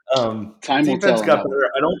 Time will defense tell. got better.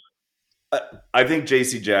 I think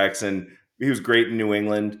J.C. Jackson, he was great in New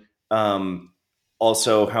England.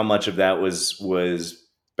 Also, how much of that was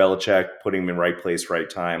Belichick putting him in right place, right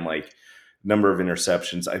time, like number of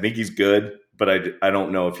interceptions. I think he's good, but I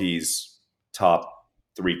don't know if he's top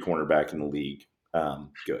 3 cornerback in the league.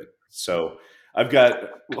 Good. So I've got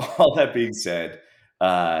all that being said,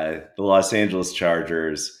 the Los Angeles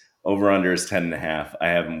Chargers over-under is 10.5. I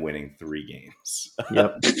have them winning 3 games.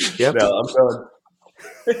 Yep. No, I'm going.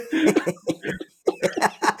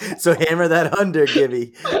 So hammer that under,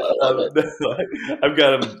 Gibby. I've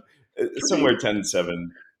got them somewhere 10-7,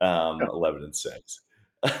 11-6.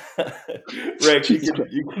 Rick, you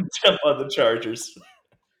can jump on the Chargers.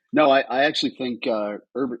 No, I actually think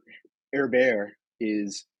Herbert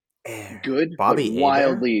is good, Bobby but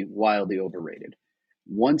wildly overrated.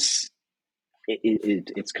 Once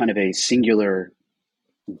it's kind of a singular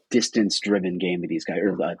distance-driven game with these guys,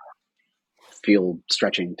 or field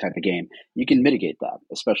stretching type of game, you can mitigate that,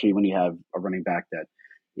 especially when you have a running back that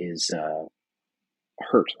is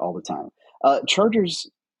hurt all the time. Chargers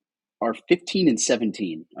are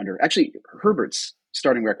 15-17 under. Actually, Herbert's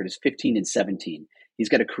starting record is 15-17. He's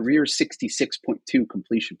got a career 66.2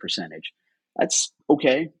 completion percentage. That's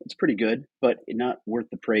okay. It's pretty good, but not worth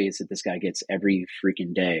the praise that this guy gets every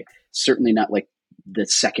freaking day. Certainly not like the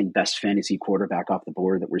second best fantasy quarterback off the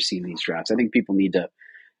board that we're seeing in these drafts. I think people need to.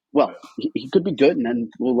 Well, he could be good, and then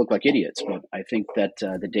we'll look like idiots. But I think that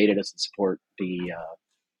the data doesn't support the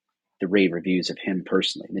rave reviews of him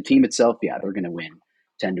personally. And the team itself, yeah, they're going to win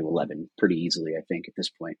 10-11 pretty easily, I think, at this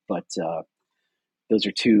point. But those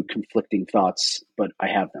are 2 conflicting thoughts, but I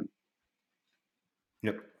have them.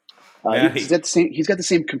 Yep. He's got the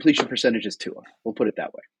same completion percentage as Tua. We'll put it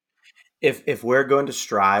that way. If we're going to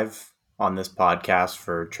strive on this podcast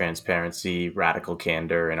for transparency, radical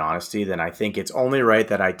candor, and honesty, then I think it's only right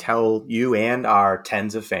that I tell you and our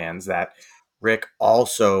tens of fans that Rick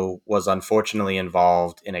also was unfortunately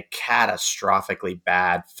involved in a catastrophically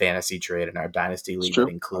bad fantasy trade in our dynasty league that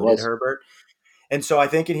included Herbert. And so I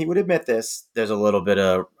think, and he would admit this, there's a little bit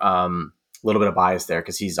of bias there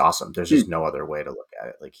because he's awesome. There's just no other way to look at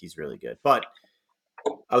it. Like, he's really good. But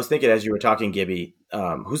I was thinking as you were talking, Gibby,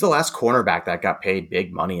 who's the last cornerback that got paid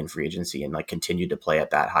big money in free agency and like continued to play at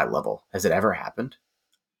that high level? Has it ever happened?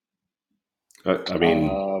 I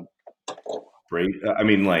mean, great. I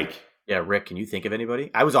mean, like, yeah, Rick, can you think of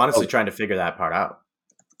anybody? I was honestly trying to figure that part out.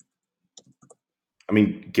 I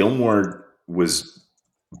mean, Gilmore was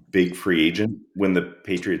big free agent when the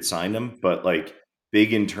Patriots signed him, but like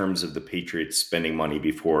big in terms of the Patriots spending money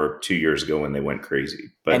before 2 years ago when they went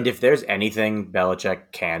crazy. But, and if there's anything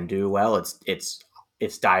Belichick can do well, it's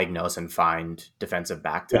diagnose and find defensive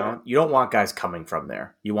back talent. You don't want guys coming from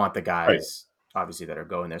there. You want the guys obviously that are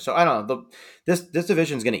going there. So I don't know. This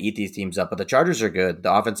division is going to eat these teams up, but the Chargers are good.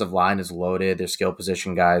 The offensive line is loaded. Their skill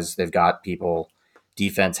position guys, they've got people.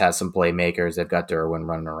 Defense has some playmakers. They've got Derwin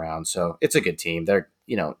running around. So it's a good team. They're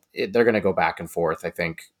going to go back and forth, I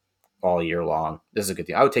think, all year long. This is a good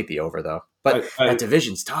team. I would take the over though, but that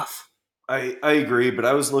division's tough. I agree, but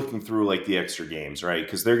I was looking through like the extra games, right?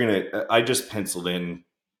 Because I just penciled in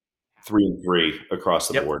 3-3 across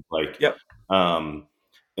the board.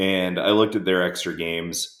 And I looked at their extra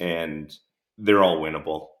games and they're all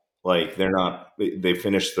winnable. Like they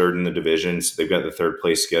finished 3rd in the division. So they've got the 3rd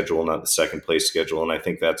place schedule, not the 2nd place schedule. And I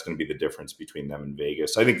think that's going to be the difference between them and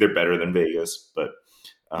Vegas. I think they're better than Vegas, but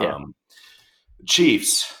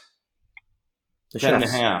Chiefs,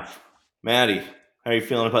 10.5. Matty, how are you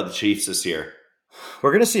feeling about the Chiefs this year?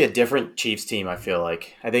 We're going to see a different Chiefs team, I feel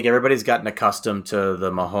like. I think everybody's gotten accustomed to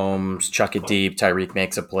the Mahomes, chuck it deep, Tyreek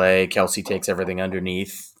makes a play, Kelsey takes everything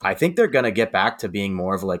underneath. I think they're going to get back to being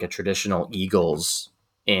more of like a traditional Eagles,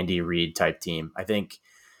 Andy Reid type team. I think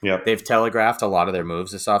they've telegraphed a lot of their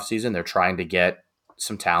moves this offseason. They're trying to get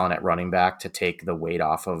some talent at running back to take the weight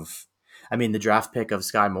off of. I mean, the draft pick of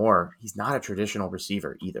Sky Moore, he's not a traditional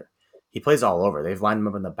receiver either. He plays all over. They've lined him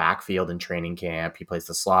up in the backfield in training camp. He plays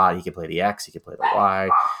the slot. He can play the X. He can play the Y.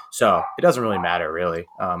 So it doesn't really matter, really.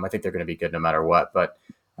 I think they're going to be good no matter what. But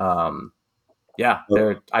yeah,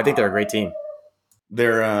 I think they're a great team.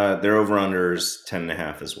 Their over-unders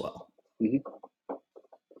 10.5 as well. Mm-hmm.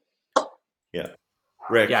 Yeah.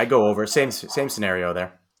 Rick. Yeah, I go over. Same scenario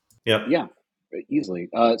there. Yep. Yeah, easily.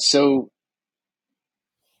 So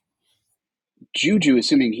Juju,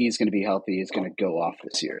 assuming he's going to be healthy, is going to go off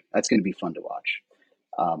this year. That's going to be fun to watch.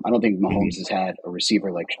 I don't think Mahomes has had a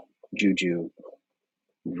receiver like Juju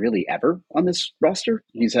really ever on this roster.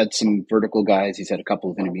 He's had some vertical guys. He's had a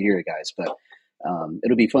couple of intermediary guys, but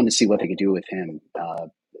it'll be fun to see what they could do with him.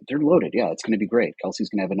 They're loaded. Yeah, it's going to be great. Kelsey's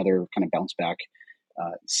going to have another kind of bounce back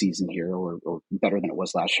season here, or better than it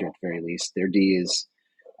was last year at the very least. Their D is,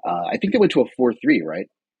 I think they went to a 4-3, right?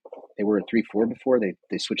 They were a 3-4 before.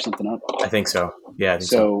 They switched something up. I think so. Yeah.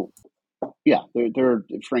 Yeah, they're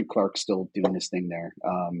Frank Clark's still doing his thing there.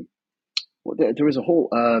 There was a whole.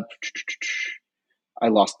 I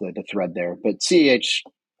lost the thread there, but CH.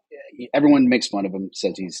 Everyone makes fun of him,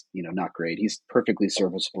 says he's not great. He's perfectly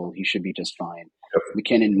serviceable. He should be just fine.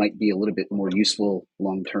 McKinnon might be a little bit more useful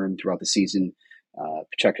long term throughout the season.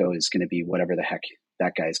 Pacheco is going to be whatever the heck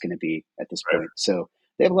that guy is going to be at this point. So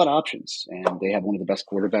they have a lot of options, and they have one of the best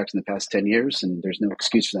quarterbacks in the past 10 years, and there's no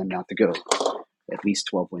excuse for them not to go at least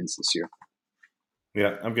 12 wins this year.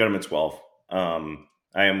 Yeah, I've got them at 12.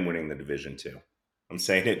 I am winning the division too. I'm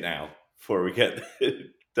saying it now before we get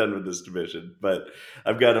done with this division, but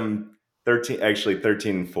I've got them 13. Actually,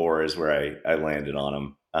 13-4 is where I landed on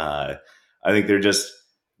them. I think they're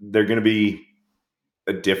going to be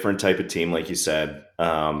a different type of team, like you said.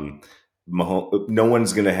 No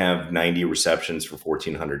one's going to have 90 receptions for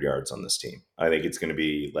 1,400 yards on this team. I think it's going to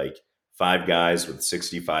be like 5 guys with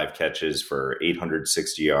 65 catches for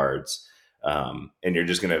 860 yards. And you're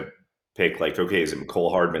just going to pick like, okay, is it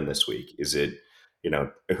McCole Hardman this week? Is it,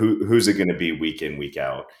 who's it going to be week in, week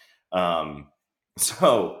out?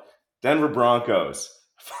 So Denver Broncos,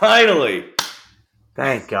 finally.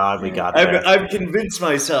 Thank God we got there. I've convinced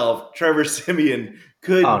myself Trevor Siemian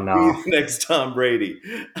could be the next Tom Brady.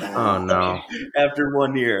 Oh, no. After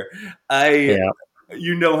 1 year.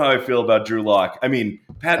 You know how I feel about Drew Lock. I mean,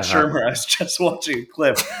 Pat Shurmur, I was just watching a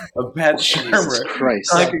clip of Pat Shurmur.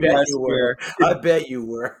 Christ. I bet you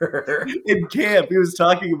were. In camp, he was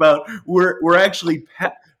talking about we're actually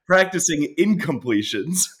practicing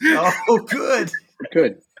incompletions. Oh, good.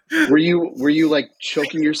 Good. Were you like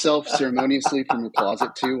choking yourself ceremoniously from the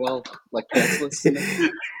closet too while like pantsless?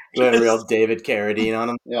 Went real David Carradine on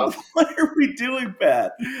him. Yeah. What are we doing,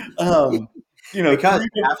 Pat? Because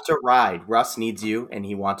you have to ride. Russ needs you, and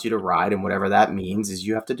he wants you to ride, and whatever that means is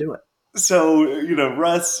you have to do it. So,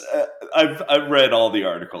 Russ, I've read all the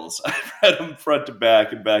articles. I've read them front to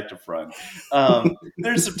back and back to front.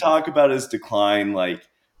 There's some talk about his decline. Like,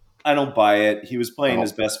 I don't buy it. He was playing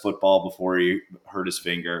his best football before he hurt his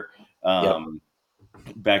finger.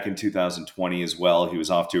 Back in 2020 as well. He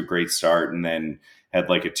was off to a great start and then had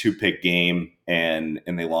like a 2-pick game and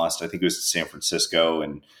they lost. I think it was to San Francisco,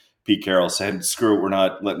 and Pete Carroll said, screw it, we're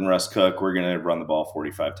not letting Russ cook. We're going to run the ball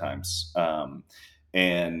 45 times. And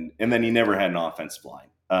then he never had an offensive line.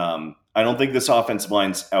 I don't think this offensive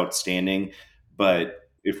line's outstanding, but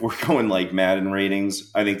if we're going like Madden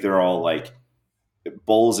ratings, I think they're all like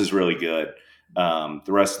Bowles is really good. The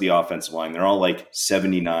rest of the offensive line, they're all like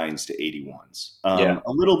 79s to 81s. A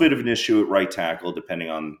little bit of an issue at right tackle, depending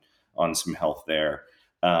on some health there.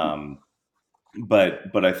 But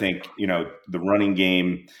I think, the running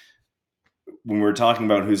game, when we're talking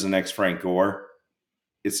about who's the next Frank Gore,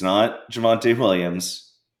 it's not Javonte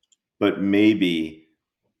Williams, but maybe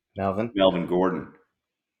Melvin Gordon.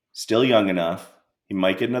 Still young enough. He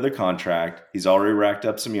might get another contract. He's already racked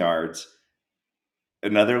up some yards.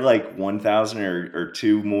 Another like 1,000 or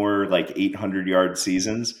 2 more like 800-yard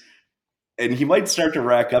seasons. And he might start to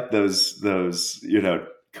rack up those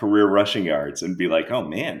career rushing yards and be like, oh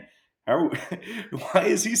man, why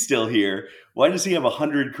is he still here? Why does he have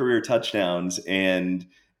 100 career touchdowns and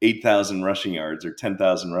 8,000 rushing yards or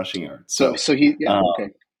 10,000 rushing yards? So he, okay.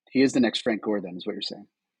 He is the next Frank Gore then, is what you're saying.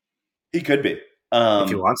 He could be. If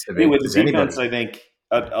he wants to be. With the defense, I think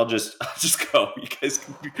I'll just go. You guys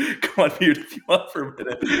can go on mute if you want for a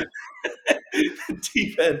minute.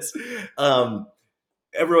 Defense.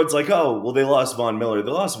 Everyone's like, oh, well, they lost Von Miller.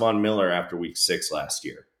 They lost Von Miller after week 6 last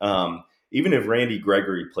year. Even if Randy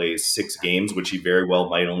Gregory plays 6 games, which he very well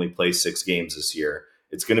might only play 6 games this year,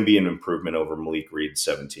 it's going to be an improvement over Malik Reed's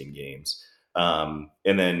 17 games. And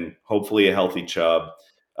then hopefully a healthy Chubb.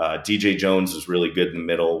 DJ Jones was really good in the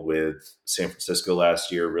middle with San Francisco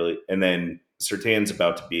last year, really. And then Surtain's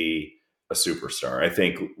about to be a superstar. I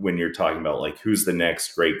think when you're talking about like who's the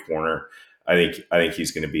next great corner, I think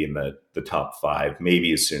he's going to be in the top 5,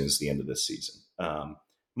 maybe as soon as the end of this season.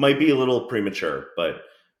 Might be a little premature, but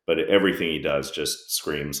everything he does just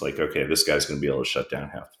screams like, okay, this guy's going to be able to shut down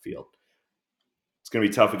half the field. It's going to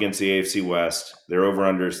be tough against the AFC West. Their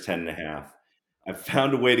over-under is 10.5. I've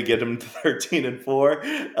found a way to get them to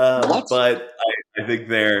 13-4, but I think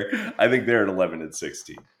they're at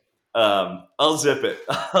 11-16. I'll zip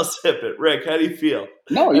it. Rick, how do you feel?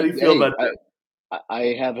 No, how do you feel about that?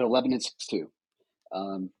 I have 11-6 too.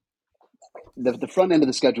 The front end of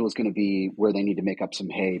the schedule is going to be where they need to make up some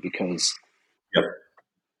hay because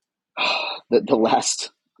the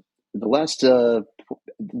last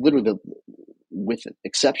literally with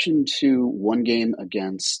exception to one game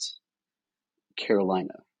against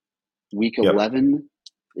Carolina, week 11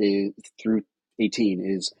 through 18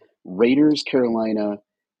 is Raiders, Carolina,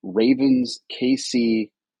 Ravens, KC,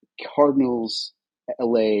 Cardinals,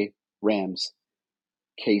 LA, Rams,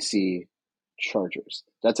 KC, Chargers.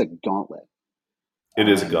 That's a gauntlet. It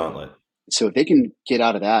is a gauntlet. So if they can get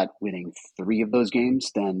out of that winning 3 of those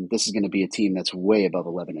games, then this is going to be a team that's way above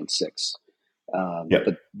 11-6.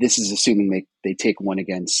 But this is assuming they take one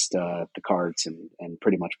against the Cards and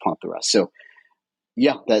pretty much pump the rest. So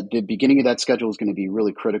that the beginning of that schedule is going to be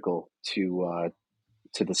really critical to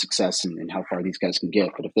the success and how far these guys can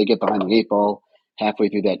get. But if they get behind the 8 ball halfway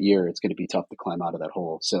through that year, it's going to be tough to climb out of that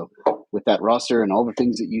hole. So with that roster and all the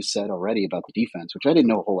things that you said already about the defense, which I didn't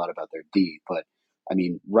know a whole lot about their D, but I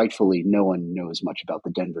mean, rightfully, no one knows much about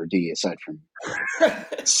the Denver D aside from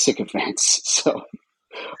sycophants. So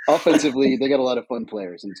offensively, they got a lot of fun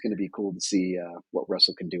players, and it's going to be cool to see what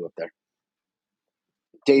Russell can do up there.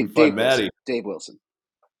 Dave Wilson.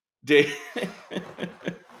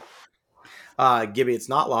 Gibby, it's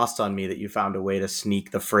not lost on me that you found a way to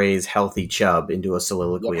sneak the phrase healthy chub into a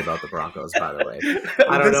soliloquy about the Broncos, by the way.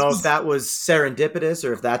 I don't know if that was serendipitous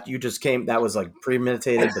or if that you just that was like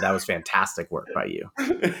premeditated, but that was fantastic work by you.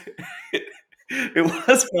 It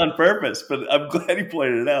was on purpose, but I'm glad you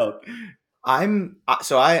pointed it out. I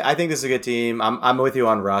think this is a good team. I'm with you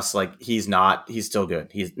on Russ. Like he's still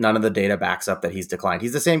good. None of the data backs up that he's declined.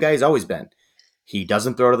 He's the same guy he's always been. He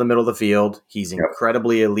doesn't throw to the middle of the field. He's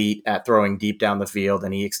incredibly elite at throwing deep down the field,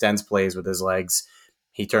 and he extends plays with his legs.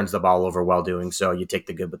 He turns the ball over while doing so. You take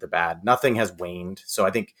the good with the bad. Nothing has waned. So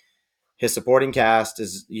I think his supporting cast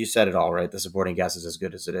is, you said it all, right? The supporting cast is as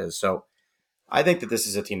good as it is. So I think that this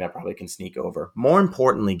is a team that probably can sneak over. More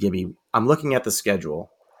importantly, Gibby, I'm looking at the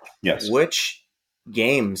schedule. Yes. Which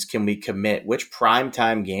games can we commit? Which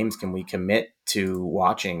primetime games can we commit to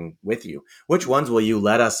watching with you? Which ones will you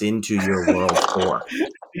let us into your world for?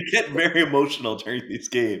 You get very emotional during these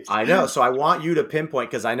games. I know. So I want you to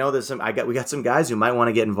pinpoint, because I know there's we got some guys who might want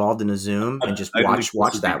to get involved in a Zoom and just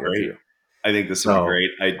watch that with you. I think this will be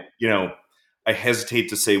great. I hesitate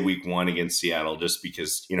to say week 1 against Seattle just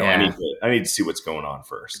because, I need to see what's going on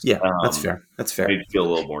first. Yeah, that's fair. I need to feel a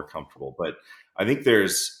little more comfortable. But I think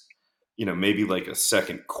there's, maybe like a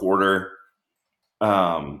second quarter.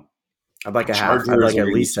 I'd like a half. I'd like at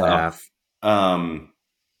least a half. I'm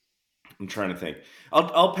trying to think.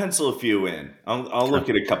 I'll pencil a few in. I'll look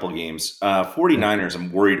at a couple games. 49ers,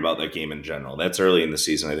 I'm worried about that game in general. That's early in the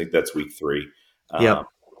season. I think that's week 3.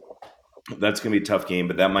 That's going to be a tough game,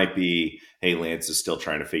 but that might be, hey, Lance is still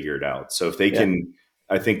trying to figure it out. So if they can,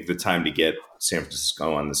 I think the time to get San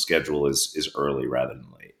Francisco on the schedule is early rather than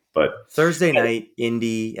late. But Thursday night,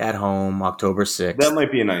 Indy at home, October 6th. That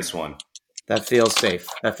might be a nice one. That feels safe.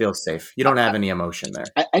 You don't have any emotion there.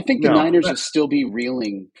 I think the Niners will still be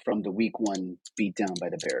reeling from the week 1 beatdown by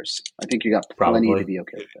the Bears. I think you got plenty to be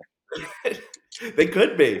okay with there. They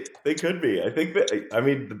could be. I think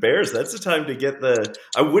the Bears, that's the time to get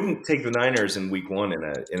I wouldn't take the Niners in week 1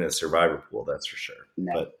 in a survivor pool, that's for sure.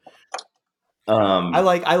 No. But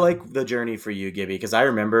I like the journey for you, Gibby, because I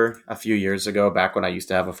remember a few years ago, back when I used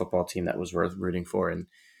to have a football team that was worth rooting for, and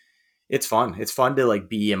it's fun. It's fun to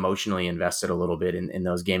be emotionally invested a little bit in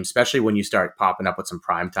those games, especially when you start popping up with some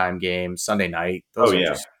primetime games Sunday night.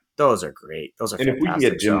 Those are great. Those are and fantastic. If we can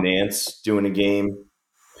get Jim Nance doing a game,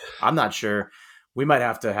 I'm not sure. We might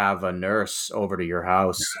have to have a nurse over to your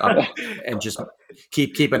house and just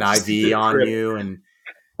keep an IV on you and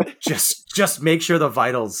just make sure the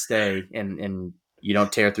vitals stay and you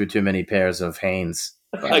don't tear through too many pairs of Hanes.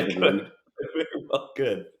 I could. Very well,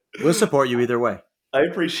 good. We'll support you either way. I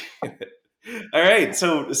appreciate it. All right,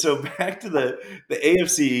 so back to the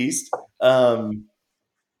AFC East.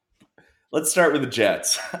 Let's start with the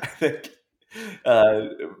Jets. I think Uh,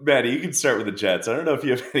 Matty, you can start with the Jets. I don't know if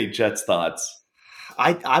you have any Jets thoughts.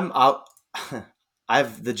 I'm out.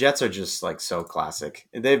 The Jets are just like so classic.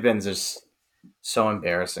 They've been just so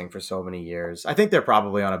embarrassing for so many years. I think they're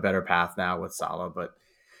probably on a better path now with Saleh, but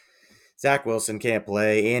Zach Wilson can't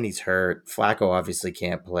play and he's hurt. Flacco obviously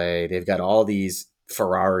can't play. They've got all these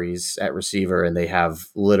Ferraris at receiver and they have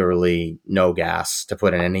literally no gas to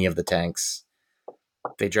put in any of the tanks.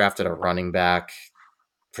 They drafted a running back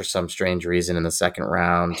for some strange reason in the second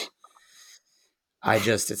round.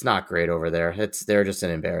 It's not great over there. They're just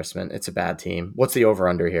an embarrassment. It's a bad team. What's the over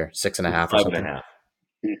under here? 6.5 or something? 5.5.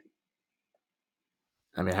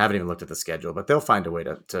 I mean, I haven't even looked at the schedule, but they'll find a way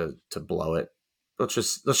to blow it. Let's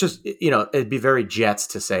just it'd be very Jets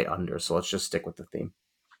to say under, so let's just stick with the theme.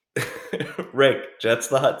 Rick, Jets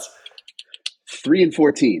thoughts?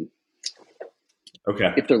 3-14.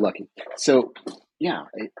 Okay. If they're lucky. So, yeah,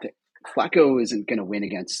 Flacco isn't going to win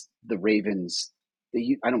against the Ravens.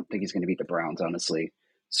 I don't think he's going to beat the Browns, honestly.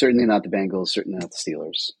 Certainly not the Bengals, certainly not the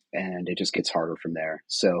Steelers. And it just gets harder from there.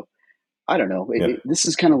 So, I don't know. This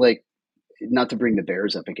is kind of like, not to bring the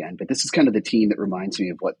Bears up again, but this is kind of the team that reminds me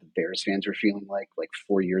of what the Bears fans were feeling like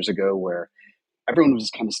 4 years ago, where everyone was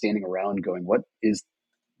just kind of standing around going, what is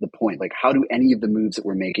the point? Like, how do any of the moves that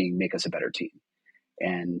we're making make us a better team?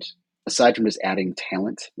 And aside from just adding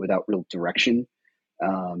talent without real direction,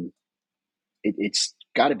 it's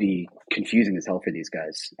got to be confusing as hell for these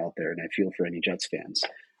guys out there. And I feel for any Jets fans,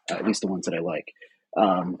 at least the ones that I like.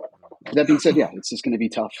 That being said, yeah, it's just going to be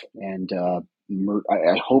tough. And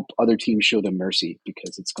I hope other teams show them mercy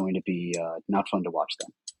because it's going to be not fun to watch them.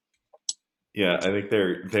 Yeah, I think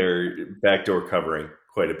they're backdoor covering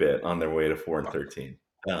quite a bit on their way to 4-13.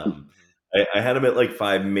 I had them at like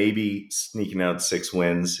 5, maybe sneaking out 6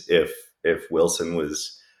 wins if Wilson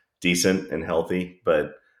was decent and healthy.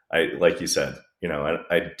 But like you said,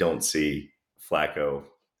 I don't see Flacco.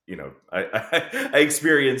 I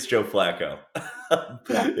experienced Joe Flacco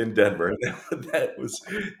in Denver. That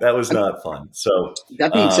was not fun. So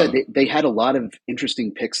that being said, they had a lot of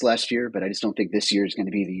interesting picks last year, but I just don't think this year is going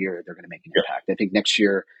to be the year they're going to make an impact. I think next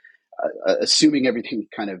year, assuming everything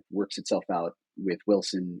kind of works itself out with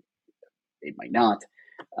Wilson, it might not.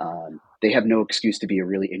 They have no excuse to be a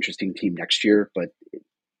really interesting team next year, but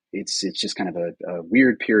it's just kind of a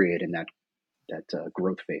weird period in that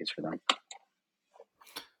growth phase for them.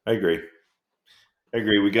 I agree.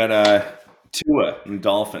 We got Tua and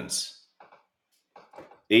Dolphins,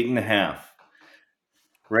 8.5.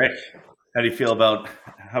 Rick, how do you feel about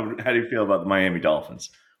the Miami Dolphins?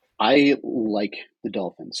 I like the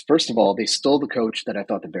Dolphins. First of all, they stole the coach that I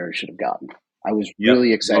thought the Bears should have gotten. I was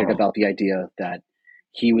really excited about the idea that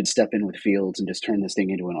he would step in with Fields and just turn this thing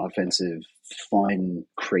into an offensive, fun,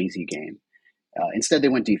 crazy game. Instead, they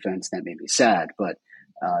went defense. That made me sad. But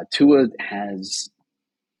Tua has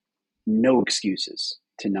no excuses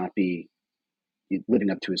to not be living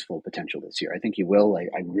up to his full potential this year. I think he will.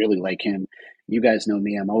 I really like him. You guys know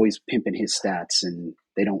me. I'm always pimping his stats, and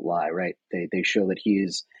they don't lie, right? They show that he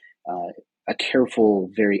is a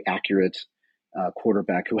careful, very accurate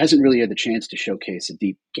quarterback who hasn't really had the chance to showcase a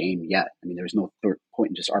deep game yet. I mean, there's no point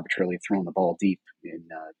in just arbitrarily throwing the ball deep in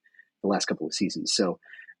the last couple of seasons. So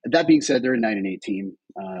that being said, they're a 9-8 team.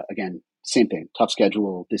 Again, same thing, tough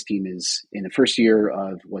schedule. This team is in the first year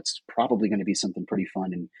of what's probably going to be something pretty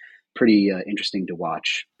fun and pretty interesting to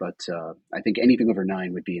watch. But I think anything over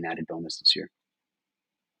 9 would be an added bonus this year.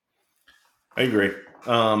 I agree.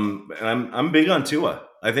 And I'm big on Tua.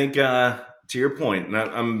 I think to your point, and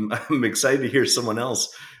I'm excited to hear someone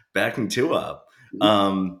else backing Tua up.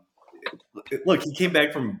 Look, he came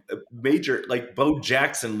back from a major, like Bo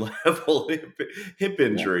Jackson level hip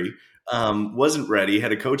injury. Wasn't ready.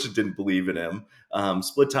 Had a coach that didn't believe in him.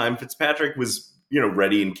 Split time. Fitzpatrick was,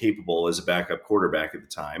 ready and capable as a backup quarterback at the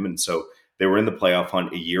time, and so they were in the playoff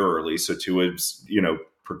hunt a year early. So Tua's,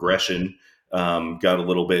 progression got a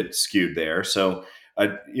little bit skewed there. So I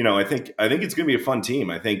think it's going to be a fun team.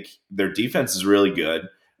 I think their defense is really good.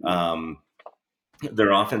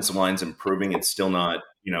 Their offensive line's improving. It's still not,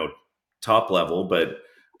 top level, but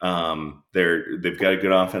they've got a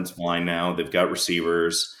good offensive line now. They've got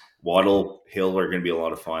receivers. Waddle, Hill are going to be a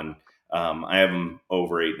lot of fun. I have them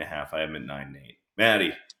over 8.5. I have them at 9-8.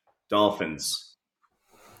 Matty, Dolphins.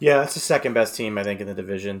 Yeah, that's the second best team, I think, in the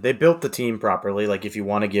division. They built the team properly. Like, if you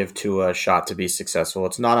want to give Tua a shot to be successful,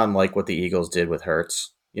 it's not unlike what the Eagles did with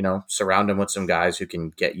Hurts. Surround him with some guys who can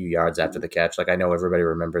get you yards after the catch. Like, I know everybody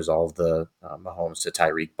remembers all of the Mahomes to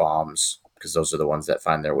Tyreek bombs because those are the ones that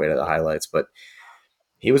find their way to the highlights. But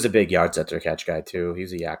he was a big yards after catch guy, too. He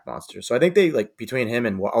was a yak monster. So I think they, between him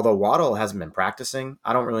and – although Waddle hasn't been practicing,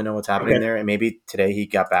 I don't really know what's happening there. And maybe today he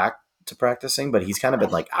got back to practicing, but he's kind of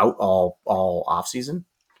been like out all off season.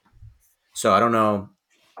 So I don't know.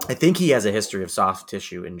 I think he has a history of soft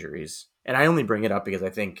tissue injuries, and I only bring it up because I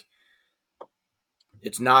think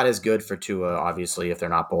it's not as good for Tua, obviously, if they're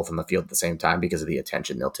not both on the field at the same time because of the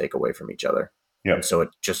attention they'll take away from each other. Yeah. And so it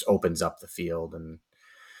just opens up the field, and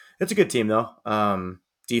it's a good team though.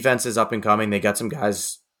 Defense is up and coming. They got some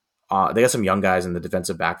guys. They got some young guys in the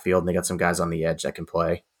defensive backfield, and they got some guys on the edge that can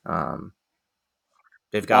play.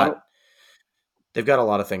 They've got a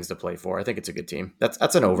lot of things to play for. I think it's a good team.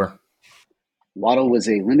 That's an over. Waddle was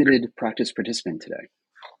a limited practice participant today.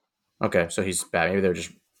 Okay, so he's bad. Maybe they're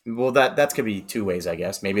just that could be two ways, I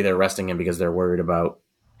guess. Maybe they're resting him because they're worried about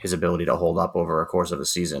his ability to hold up over a course of a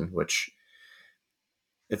season, which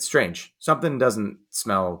it's strange. Something doesn't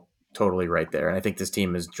smell totally right there. And I think this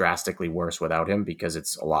team is drastically worse without him because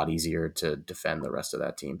it's a lot easier to defend the rest of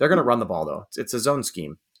that team. They're going to run the ball, though. It's a zone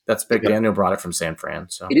scheme. That's big. Daniel brought it from San Fran.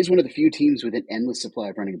 So it is one of the few teams with an endless supply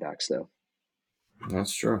of running backs, though.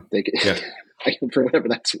 That's true. They for whatever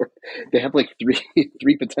that's worth, they have like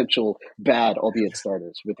three potential bad, albeit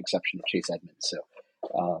starters, with exception of Chase Edmonds. So,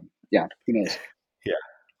 who knows?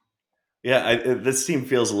 This team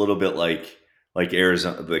feels a little bit like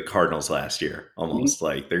Arizona, the Cardinals last year, almost. Mm-hmm.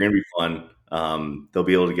 Like they're going to be fun. They'll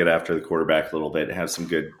be able to get after the quarterback a little bit, have some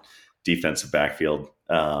good defensive backfield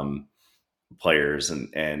players,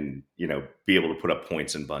 and be able to put up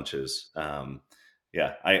points in bunches.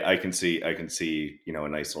 I can see a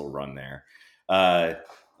nice little run there.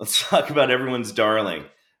 Let's talk about everyone's darling.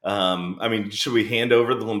 Should we hand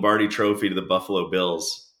over the Lombardi Trophy to the Buffalo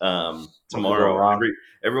Bills tomorrow?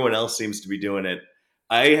 Everyone else seems to be doing it.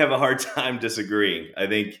 I have a hard time disagreeing. I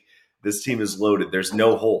think this team is loaded. There's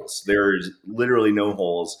no holes. There's literally no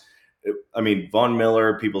holes. Von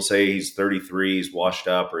Miller, people say he's 33, he's washed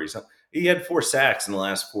up, or he had 4 sacks in the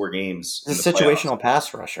last 4 games. He's a situational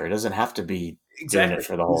pass rusher. It doesn't have to be doing it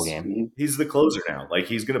for the whole game. He's the closer now. Like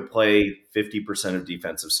he's going to play 50% of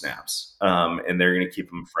defensive snaps, and they're going to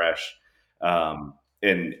keep him fresh. And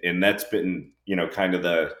that's been kind of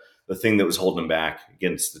the thing that was holding him back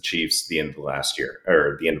against the Chiefs at the end of the last year,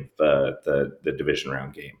 or at the end of the division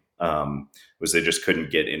round game, was they just couldn't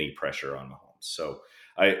get any pressure on Mahomes. So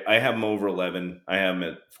I have him over 11. I have him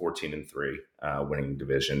at 14-3, winning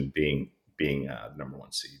division, being number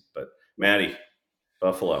 1 seed. But Matty,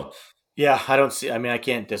 Buffalo. Yeah, I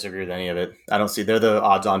can't disagree with any of it. I don't see they're the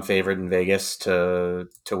odds-on favorite in Vegas to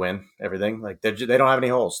win everything. Like they don't have any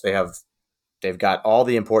holes. They've got all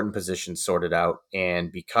the important positions sorted out,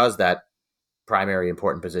 and because that primary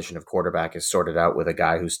important position of quarterback is sorted out with a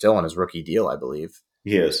guy who's still on his rookie deal, I believe.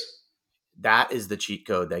 Yes. That is the cheat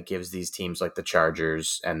code that gives these teams like the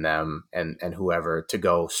Chargers and them and whoever to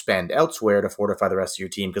go spend elsewhere to fortify the rest of your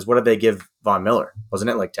team. Because what did they give Von Miller? Wasn't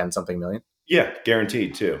it like 10-something million? Yeah,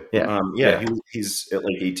 guaranteed too. Yeah, he's at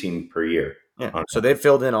like 18 per year. Yeah, so they've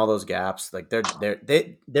filled in all those gaps. Like they're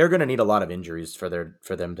going to need a lot of injuries for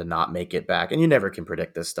them to not make it back. And you never can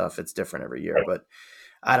predict this stuff; it's different every year. But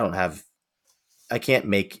I can't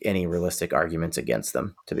make any realistic arguments against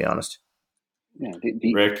them, to be honest. Yeah,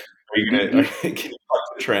 Rick, are you going to get off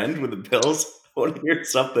the trend with the Bills? I want to hear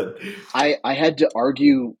something. I had to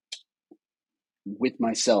argue with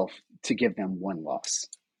myself to give them one loss,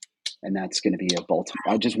 and that's going to be a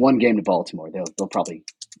Baltimore. Just one game to Baltimore. They'll probably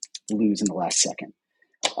lose in the last second.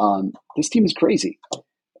 This team is crazy.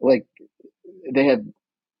 Like they have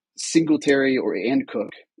Singletary and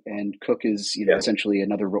Cook, and Cook is essentially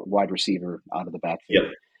another wide receiver out of the backfield.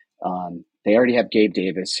 Yep. They already have Gabe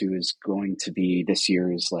Davis, who is going to be this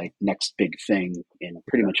year's like next big thing in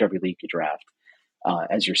pretty much every league you draft,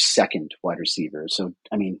 as your second wide receiver. So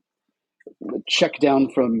check down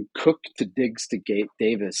from Cook to Diggs to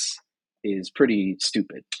Davis is pretty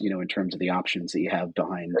stupid, in terms of the options that you have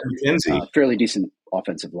behind fairly decent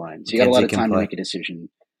offensive line. So you got a lot of time to make a decision.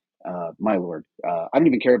 My Lord, I don't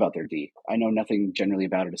even care about their D. I know nothing generally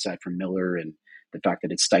about it aside from Miller and the fact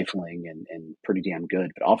that it's stifling and pretty damn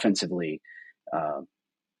good. But offensively,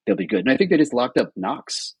 they'll be good. And I think they just locked up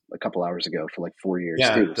Knox a couple hours ago for like 4 years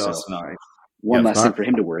too. So one less thing for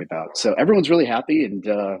him to worry about. So everyone's really happy, and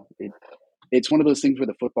it's one of those things where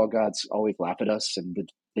the football gods always laugh at us, and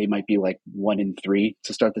they might be like 1-3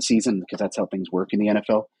 to start the season because that's how things work in the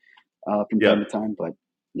NFL from time to time. But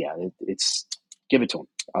yeah, it's give it to them.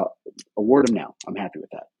 Award them now. I'm happy with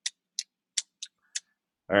that.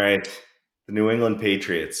 All right, the New England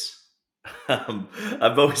Patriots.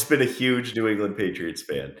 I've always been a huge New England Patriots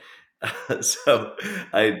fan. So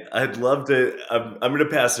I'd love to. I'm going to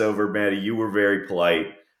pass it over, Matty. You were very polite.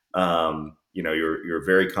 You're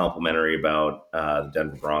very complimentary about the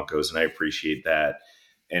Denver Broncos, and I appreciate that.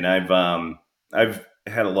 And I've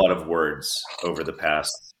had a lot of words over the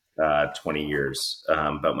past 20 years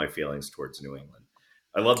about my feelings towards New England.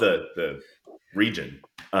 I love the region.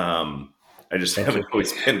 I just haven't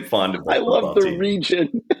always been fond of the I love football the team.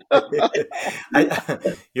 region.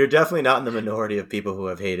 You're definitely not in the minority of people who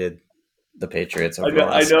have hated the Patriots over I the know, I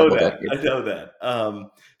last know couple that. decades. I know that.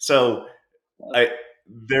 So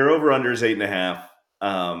their over under is 8.5.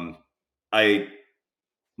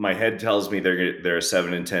 My head tells me they're a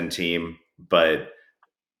 7-10 team, but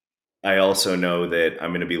I also know that I'm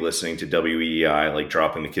going to be listening to WEI, like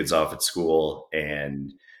dropping the kids off at school,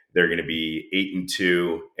 and they're going to be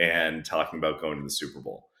 8-2 and talking about going to the Super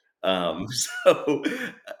Bowl. So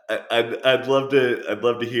I'd love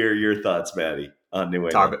to hear your thoughts, Matty, on New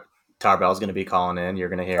England. Tarbell's going to be calling in. You're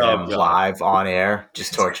going to hear him God. live on air,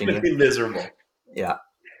 just torching It's you. miserable. Yeah.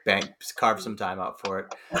 Carve some time out for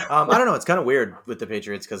it. I don't know. It's kind of weird with the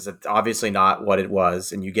Patriots because it's obviously not what it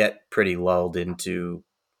was, and you get pretty lulled into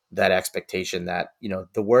that expectation that,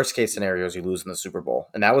 the worst case scenario is you lose in the Super Bowl.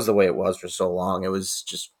 And that was the way it was for so long. It was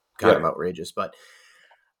just kind of outrageous. But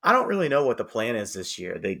I don't really know what the plan is this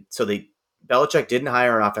year. Belichick didn't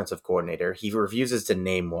hire an offensive coordinator. He refuses to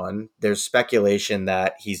name one. There's speculation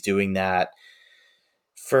that he's doing that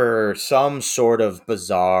for some sort of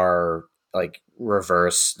bizarre, like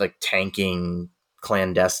reverse, like tanking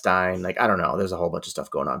clandestine. Like, I don't know. There's a whole bunch of stuff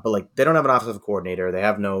going on, but like they don't have an offensive coordinator. They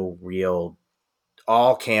have no real,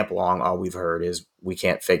 all camp long. All we've heard is we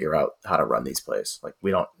can't figure out how to run these plays. Like we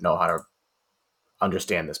don't know how to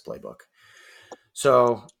understand this playbook.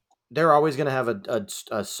 So they're always going to have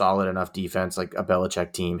a solid enough defense, like a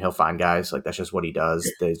Belichick team. He'll find guys. Like that's just what he does.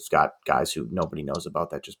 They've got guys who nobody knows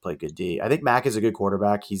about that just play good D. I think Mac is a good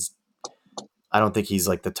quarterback. I don't think he's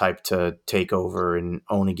like the type to take over and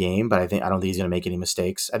own a game, but I don't think he's going to make any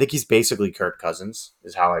mistakes. I think he's basically Kirk Cousins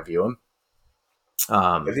is how I view him.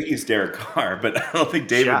 I think he's Derek Carr, but I don't think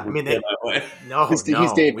David would feel that way. No, He's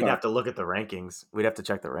Dave we'd Carr. have to look at the rankings. We'd have to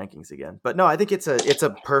check the rankings again. But no, I think it's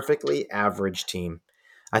a perfectly average team.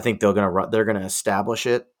 I think they're gonna establish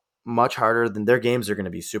it much harder than their games are going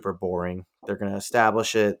to be super boring. They're going to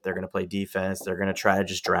establish it. They're going to play defense. They're going to try to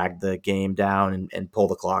just drag the game down and pull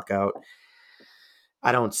the clock out.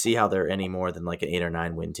 I don't see how they're any more than like an 8 or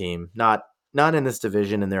 9 win team. Not in this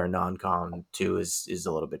division, and they're a non-con too is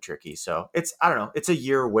a little bit tricky. So I don't know. It's a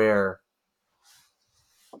year where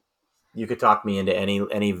you could talk me into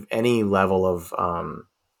any level of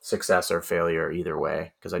success or failure either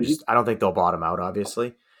way, because I don't think they'll bottom out,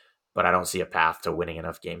 obviously, but I don't see a path to winning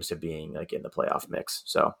enough games to being like in the playoff mix.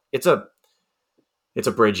 So it's a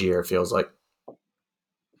bridge year. It feels like.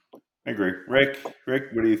 I agree, Rick.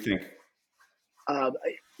 What do you think?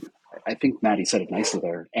 I think Matty said it nicely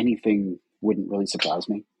there. Anything wouldn't really surprise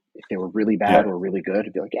me. If they were really bad or really good,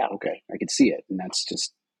 I'd be like, yeah, okay, I could see it. And that's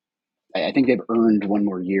just, I think they've earned one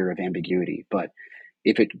more year of ambiguity. But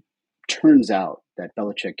if it turns out that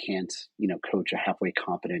Belichick can't, coach a halfway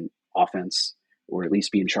competent offense, or at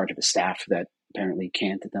least be in charge of a staff that apparently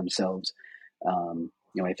can't themselves,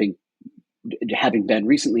 I think having been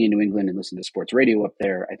recently in New England and listened to sports radio up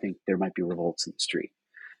there, I think there might be revolts in the street.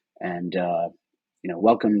 And,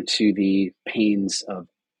 welcome to the pains of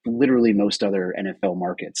literally most other NFL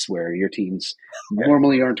markets where your teams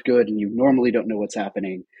normally aren't good and you normally don't know what's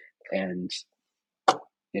happening. And,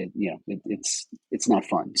 it's not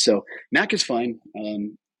fun. So Mac is fine.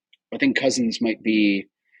 I think Cousins might be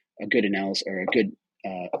a good analysis or a good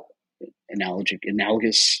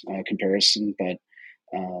analogous comparison, but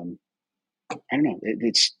I don't know.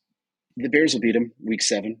 It's the Bears will beat them week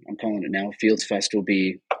 7. I'm calling it now. Fields Fest will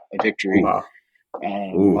be a victory. Wow.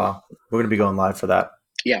 Wow. We're going to be going live for that.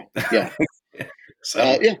 Yeah.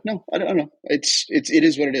 So no, I don't know. It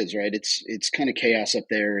is what it is, right? It's kind of chaos up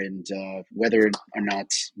there, and whether or not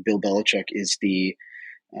Bill Belichick is the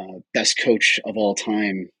best coach of all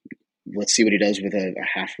time, let's see what he does with a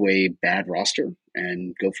halfway bad roster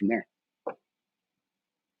and go from there.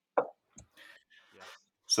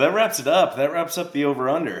 So that wraps it up. That wraps up the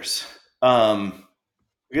over-unders.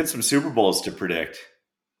 We got some Super Bowls to predict.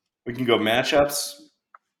 We can go matchups.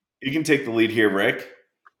 You can take the lead here, Rick,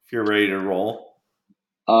 if you're ready to roll.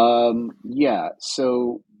 Yeah.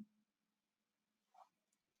 So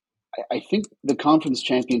I think the conference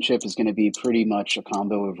championship is going to be pretty much a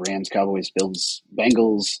combo of Rams, Cowboys, Bills,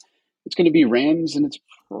 Bengals. It's going to be Rams, and it's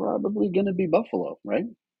probably going to be Buffalo, right?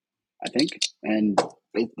 I think. And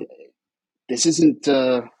this isn't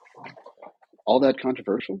all that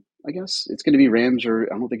controversial, I guess. It's going to be Rams, or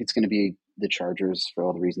I don't think it's going to be the Chargers for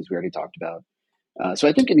all the reasons we already talked about. So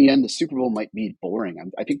I think in the end, the Super Bowl might be boring.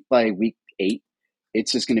 I think by week 8,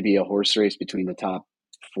 it's just going to be a horse race between the top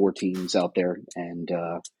 4 teams out there. And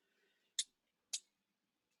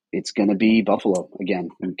It's going to be Buffalo again.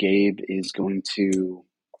 And Gabe is going to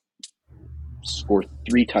score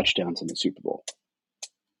 3 touchdowns in the Super Bowl.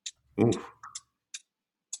 Ooh.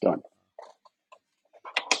 Done.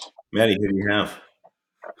 Matty, who do you have?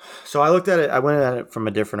 So I looked at it. I went at it from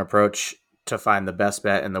a different approach to find the best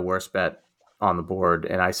bet and the worst bet on the board.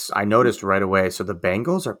 And I noticed right away. So the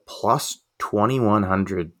Bengals are plus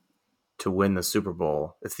 2,100 to win the Super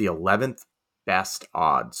Bowl. It's the 11th best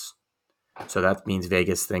odds. So that means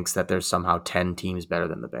Vegas thinks that there's somehow 10 teams better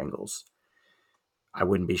than the Bengals. I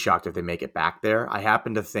wouldn't be shocked if they make it back there. I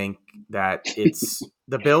happen to think that it's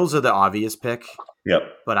the Bills are the obvious pick. Yep.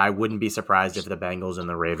 But I wouldn't be surprised if the Bengals and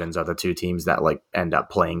the Ravens are the 2 teams that like end up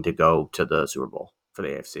playing to go to the Super Bowl for the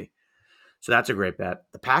AFC. So that's a great bet.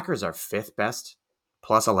 The Packers are 5th best,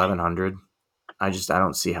 plus 1,100. I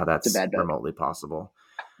don't see how that's remotely possible.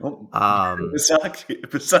 Oh,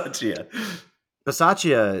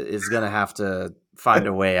 Bisaccia is going to have to find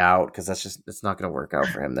a way out because it's not going to work out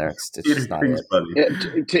for him there. It's just not it. Yeah,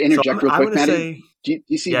 to interject real quick, Matty, do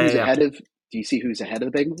you see who's ahead of? Do you see who's ahead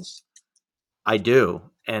of the Bengals? I do,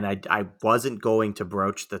 and I wasn't going to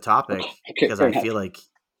broach the topic because I feel like,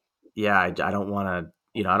 I don't want to,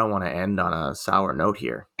 I don't want to end on a sour note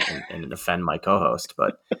here and offend my co-host,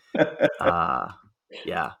 but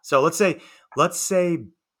So let's say,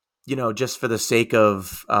 just for the sake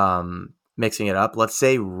of mixing it up, let's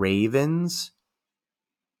say Ravens,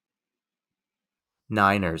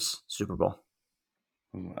 Niners, Super Bowl.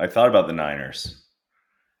 I thought about the Niners.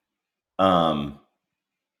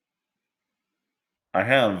 I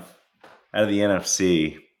have, out of the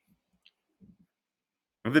NFC, I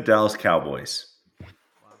have the Dallas Cowboys.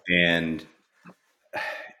 And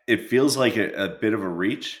it feels like a bit of a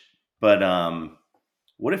reach, but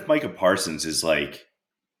what if Micah Parsons is like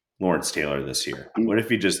Lawrence Taylor this year? What if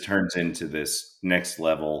he just turns into this next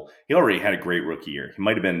level? He already had a great rookie year. He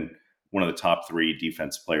might have been one of the top 3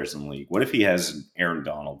 defensive players in the league. What if he has an Aaron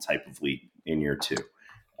Donald type of league in year 2?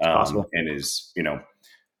 Possible. And is,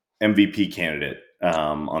 MVP candidate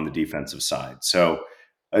on the defensive side. So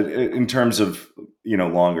in terms of,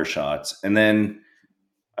 longer shots. And then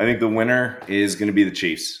I think the winner is going to be the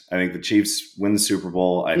Chiefs. I think the Chiefs win the Super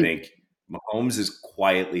Bowl. I think Mahomes is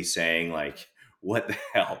quietly saying, like, what the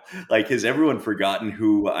hell? Like, has everyone forgotten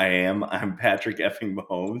who I am? I'm Patrick effing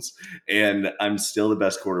Mahomes, and I'm still the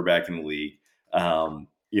best quarterback in the league. I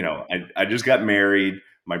just got married.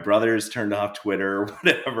 My brother's turned off Twitter or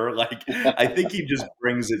whatever. Like, I think he just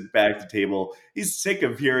brings it back to the table. He's sick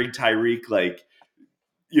of hearing Tyreek,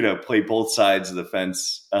 play both sides of the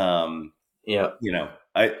fence. I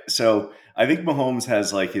think Mahomes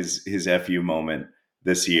has like his FU moment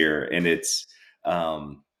this year, and it's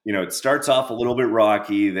it starts off a little bit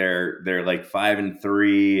rocky. They're like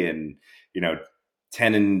 5-3 and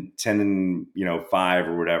 10-5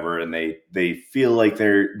 or whatever, and they feel like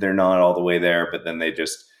they're not all the way there, but then they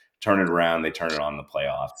just turn it around. They turn it on in the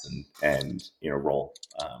playoffs and roll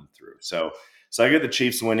through. So I get the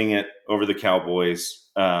Chiefs winning it over the Cowboys.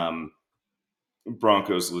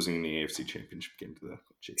 Broncos losing the AFC Championship game to the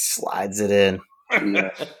Chiefs. Slides it in. Yeah.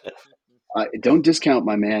 Don't discount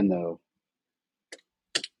my man, though,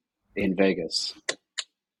 in Vegas.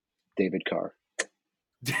 David Carr.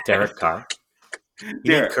 Derek Carr. You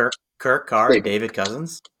mean Kirk Carr and David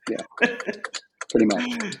Cousins? Yeah. Pretty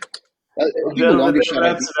much. The longest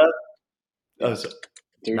shot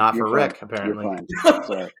not for Rick, apparently. You're fine.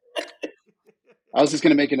 Sorry. I was just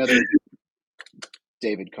going to make another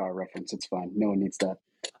David Carr reference. It's fine. No one needs that.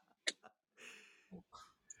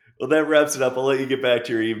 Well, that wraps it up. I'll let you get back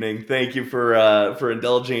to your evening. Thank you for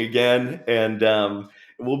indulging again, and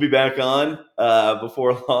we'll be back on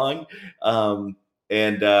before long.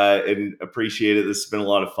 And appreciate it. This has been a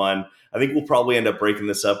lot of fun. I think we'll probably end up breaking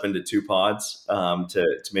this up into 2 pods to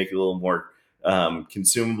make it a little more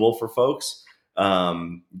consumable for folks.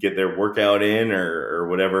 Get their workout in or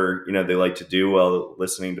whatever they like to do while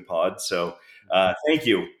listening to pods. So thank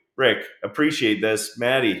you, Rick. Appreciate this.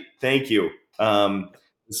 Matty, thank you.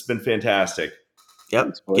 This has been fantastic.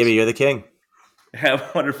 Yep. Gibby, you're the king. Have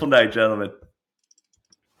a wonderful night, gentlemen.